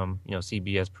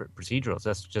CBS procedurals.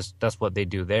 That's what they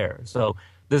do there. So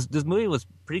this movie was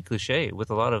pretty cliche with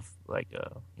a lot of like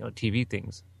TV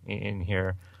things in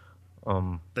here.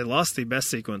 They lost the best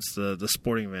sequence, the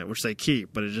sporting event, which they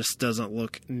keep, but it just doesn't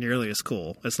look nearly as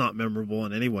cool. It's not memorable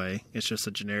in any way. It's just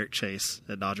a generic chase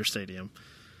at Dodger Stadium.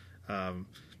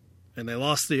 And they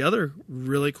lost the other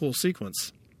really cool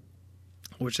sequence,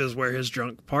 which is where his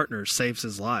drunk partner saves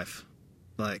his life.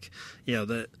 Like,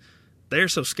 that they're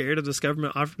so scared of this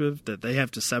government operative that they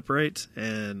have to separate,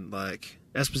 and like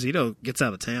Esposito gets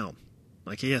out of town.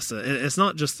 Like he has to. It's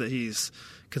not just that he's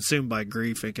consumed by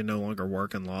grief and can no longer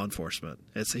work in law enforcement.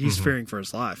 It's he's fearing for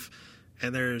his life,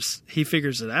 and he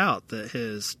figures it out that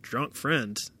his drunk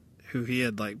friend, who he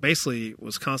had like basically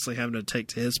was constantly having to take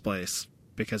to his place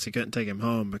because he couldn't take him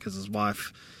home because his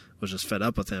wife was just fed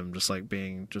up with him, just like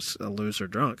being just a loser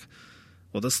drunk.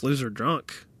 Well, this loser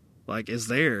drunk like is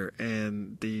there,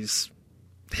 and these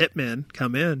hitmen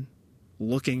come in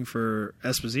looking for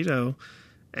Esposito,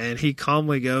 and he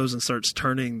calmly goes and starts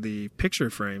turning the picture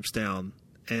frames down.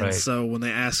 And so when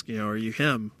they ask, are you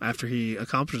him? After he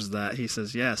accomplishes that, he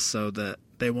says yes, so that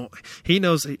they won't. He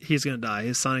knows he's going to die.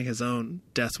 He's signing his own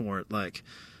death warrant,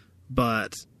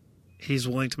 but he's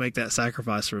willing to make that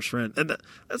sacrifice for his friend. And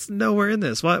that's nowhere in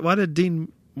this. Why did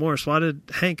Dean Morris, why did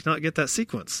Hank not get that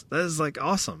sequence? That is like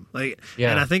awesome. And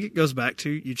I think it goes back to,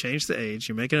 you change the age,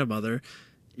 you make it a mother,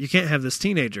 you can't have this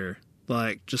teenager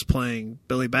like just playing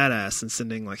Billy Badass and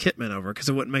sending like hitmen over, because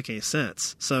it wouldn't make any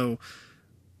sense. So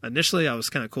initially I was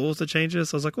kind of cool with the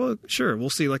changes. I was like, well, sure, we'll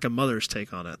see like a mother's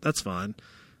take on it. That's fine.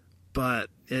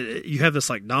 But you have this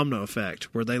like domino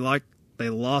effect where they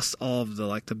lost all of the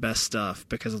like the best stuff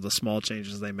because of the small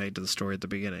changes they made to the story at the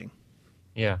beginning.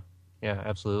 Yeah,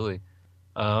 absolutely.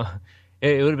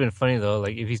 It would have been funny though,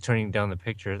 like if he's turning down the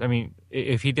pictures. I mean,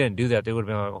 if he didn't do that, they would have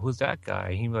been like, well, "Who's that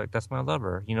guy?" He'd be like, "That's my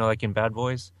lover." You know, like in Bad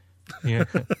Boys. Yeah.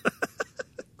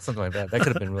 Something like that. That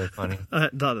could have been really funny. I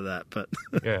hadn't thought of that, but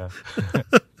yeah.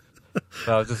 But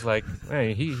I was just like,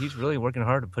 hey, he's really working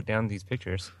hard to put down these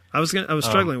pictures. I was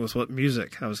struggling with what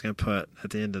music I was going to put at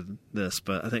the end of this,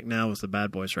 but I think now with the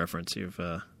Bad Boys reference, you've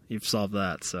solved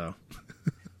that. So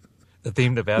the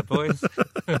theme to Bad Boys.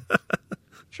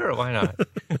 Sure, why not?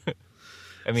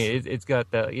 I mean, it's got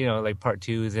the, you know, like part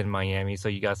 2 is in Miami, so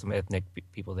you got some ethnic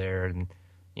people there, and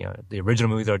you know the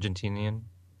original movie's Argentine.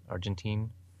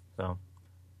 So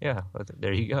yeah,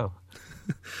 there you go.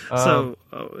 So,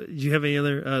 do you have any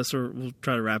other? So we'll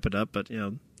try to wrap it up, but you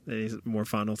know, any more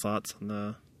final thoughts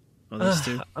on these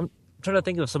two? I'm trying to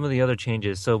think of some of the other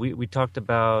changes. So we talked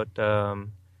about. I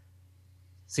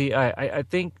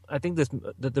think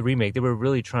that the remake, they were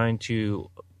really trying to,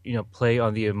 you know, play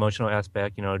on the emotional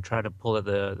aspect, you know, try to pull at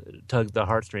tug the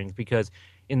heartstrings, because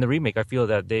in the remake I feel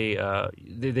that they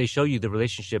show you the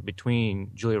relationship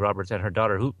between Julia Roberts and her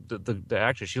daughter, who the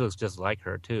actress, she looks just like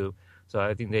her too. So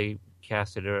I think they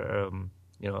casted her,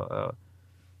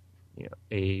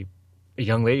 a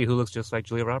young lady who looks just like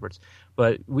Julia Roberts.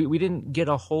 But we didn't get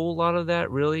a whole lot of that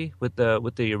really with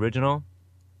the original.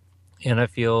 And I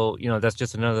feel, you know, that's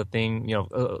just another thing, you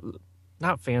know,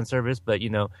 not fan service, but,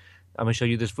 you know, I'm going to show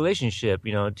you this relationship,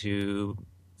 you know,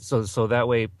 so that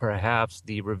way perhaps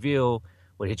the reveal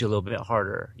would hit you a little bit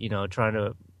harder, you know, trying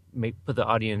to put the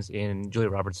audience in Julia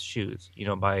Roberts' shoes, you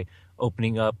know, by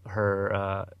opening up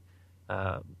her,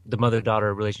 the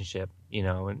mother-daughter relationship, you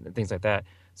know, and things like that.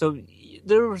 So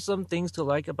there were some things to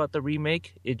like about the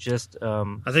remake. It just,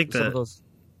 I think that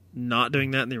not doing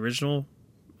that in the original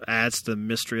adds to the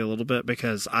mystery a little bit,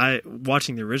 because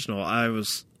watching the original, I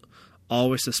was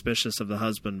always suspicious of the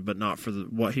husband, but not for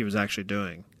what he was actually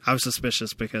doing. I was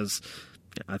suspicious because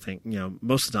I think, you know,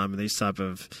 most of the time in these type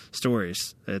of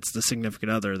stories, it's the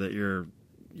significant other that you're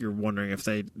wondering if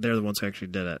they're the ones who actually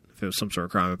did it, if it was some sort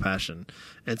of crime of passion.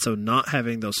 And so not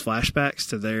having those flashbacks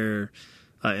to their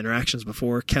interactions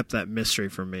before kept that mystery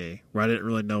for me, where I didn't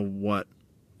really know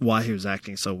why he was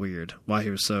acting so weird, why he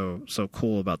was so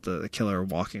cool about the killer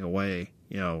walking away,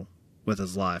 you know, with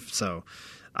his life. So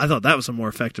I thought that was a more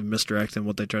effective misdirect than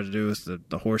what they tried to do with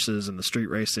the horses and the street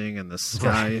racing and this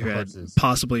guy who had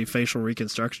possibly facial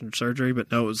reconstruction surgery, but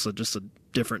no, it was just a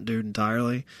different dude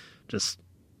entirely. Just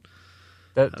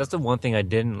that's the one thing I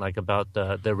didn't like about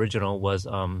the original was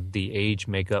the age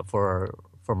makeup for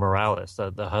Morales,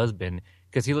 the husband,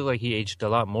 because he looked like he aged a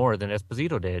lot more than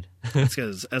Esposito did. It's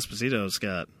because Esposito's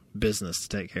got business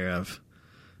to take care of.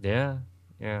 Yeah.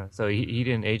 So he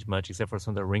didn't age much except for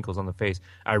some of the wrinkles on the face.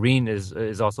 Irene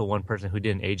is also one person who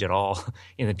didn't age at all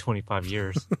in the 25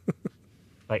 years.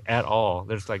 Like, at all.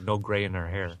 There's, like, no gray in her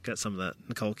hair. Got some of that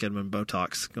Nicole Kidman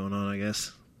Botox going on, I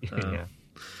guess. Yeah.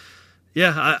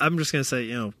 Yeah, I'm just going to say,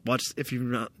 you know, watch, if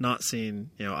you've not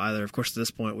seen, you know, either. Of course, at this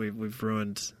point, we've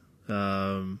ruined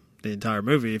the entire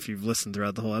movie if you've listened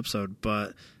throughout the whole episode,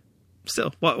 but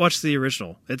still, watch the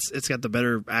original. It's got the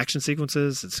better action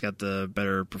sequences. It's got the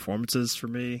better performances for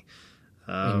me.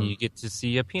 And you get to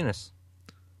see a penis.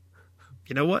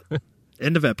 You know what?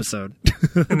 End of episode.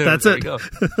 That's it. Go.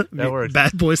 That works.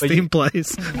 Bad Boys theme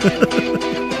plays.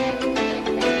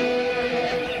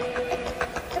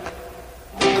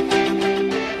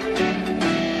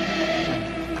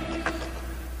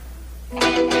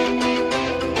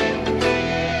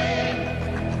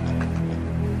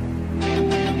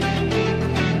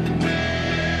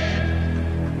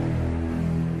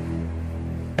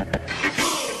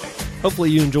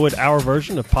 Hopefully you enjoyed our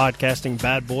version of podcasting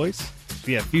Bad Boys. If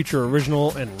you have future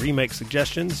original and remake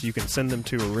suggestions, you can send them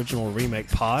to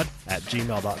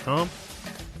originalremakePod@gmail.com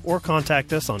or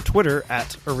contact us on Twitter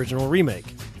 @originalremake.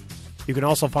 You can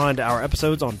also find our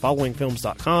episodes on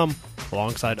followingfilms.com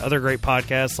alongside other great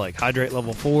podcasts like Hydrate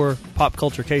Level 4, Pop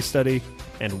Culture Case Study,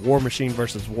 and War Machine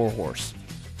vs. Warhorse.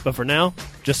 But for now,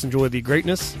 just enjoy the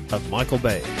greatness of Michael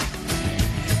Bay.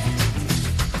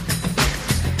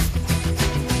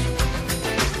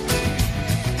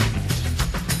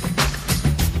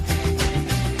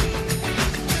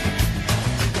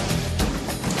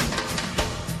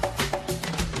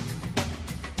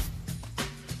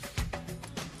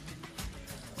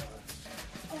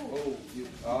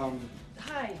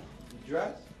 Hi.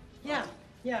 dressed? Yeah.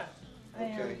 I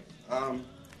am. Okay.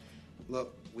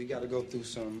 Look, we got to go through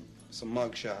some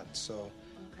mug shots, so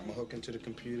I'm gonna hook into the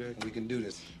computer and we can do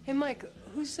this. Hey, Mike,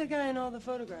 who's the guy in all the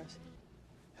photographs?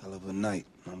 Hell of a night.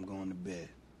 I'm going to bed.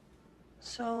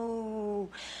 So,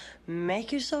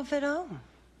 make yourself at home.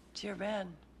 It's your bed.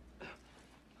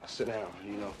 I'll sit down,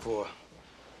 for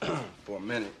for a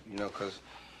minute, because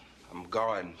I'm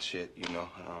guarding shit,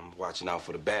 I'm watching out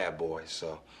for the bad boys,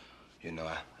 so,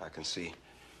 I can see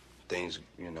things,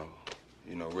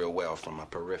 real well from my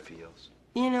peripherals.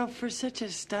 For such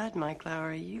a stud, Mike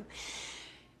Lowry, you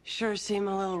sure seem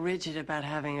a little rigid about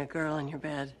having a girl in your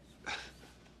bed.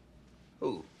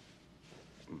 Who?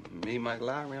 Me, Mike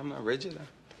Lowry? I'm not rigid.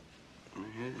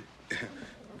 I'm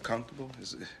comfortable.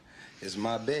 It's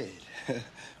my bed.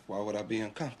 Why would I be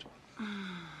uncomfortable?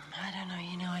 I don't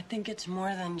know, I think it's more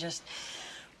than just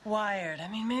wired. I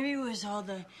mean, maybe it was all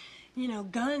the,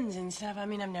 guns and stuff. I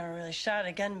mean, I've never really shot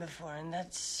a gun before, and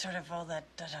that's sort of all that,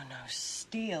 I don't know,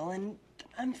 steel. And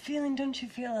I'm feeling, don't you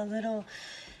feel a little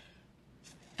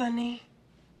funny?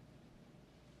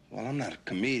 Well, I'm not a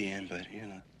comedian, but,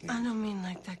 I don't mean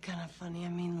like that kind of funny. I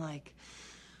mean like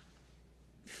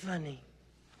funny.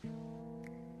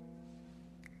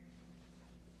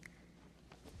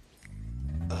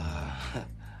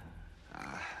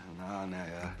 No,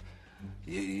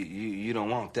 you don't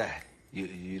want that.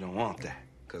 You don't want that.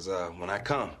 Because when I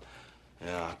come,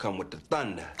 I come with the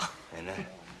thunder. And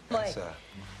Mike,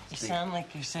 you sound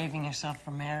like you're saving yourself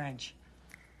for marriage.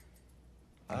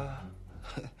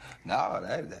 No,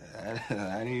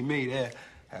 that ain't me.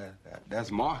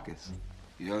 That's Marcus.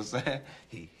 You know what I'm saying?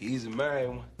 He's a married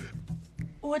one.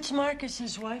 What's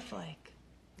Marcus's wife like?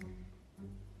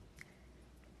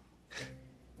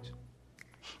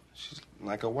 She's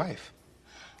like a wife.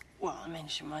 Well, I mean,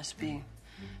 she must be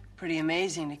pretty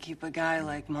amazing to keep a guy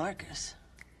like Marcus.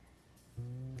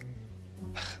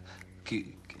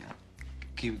 Keep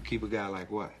a guy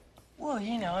like what? Well,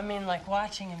 I mean, like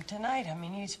watching him tonight. I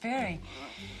mean, he's very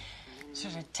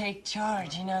sort of take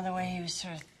charge, the way he was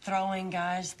sort of throwing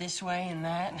guys this way and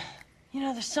that.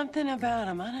 There's something about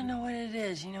him. I don't know what it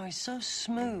is. He's so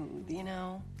smooth,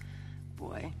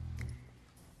 Boy,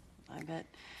 I bet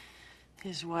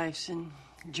his wife's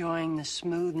enjoying the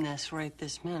smoothness right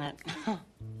this minute. You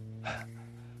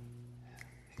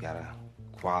got a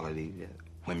quality that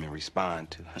women respond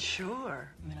to.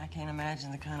 Sure. I mean, I can't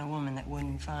imagine the kind of woman that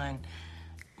wouldn't find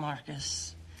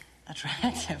Marcus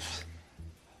attractive.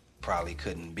 Probably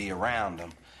couldn't be around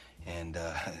him. And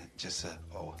just,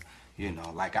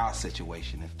 like our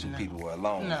situation, if two people were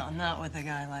alone. No, not with a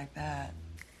guy like that.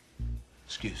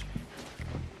 Excuse me.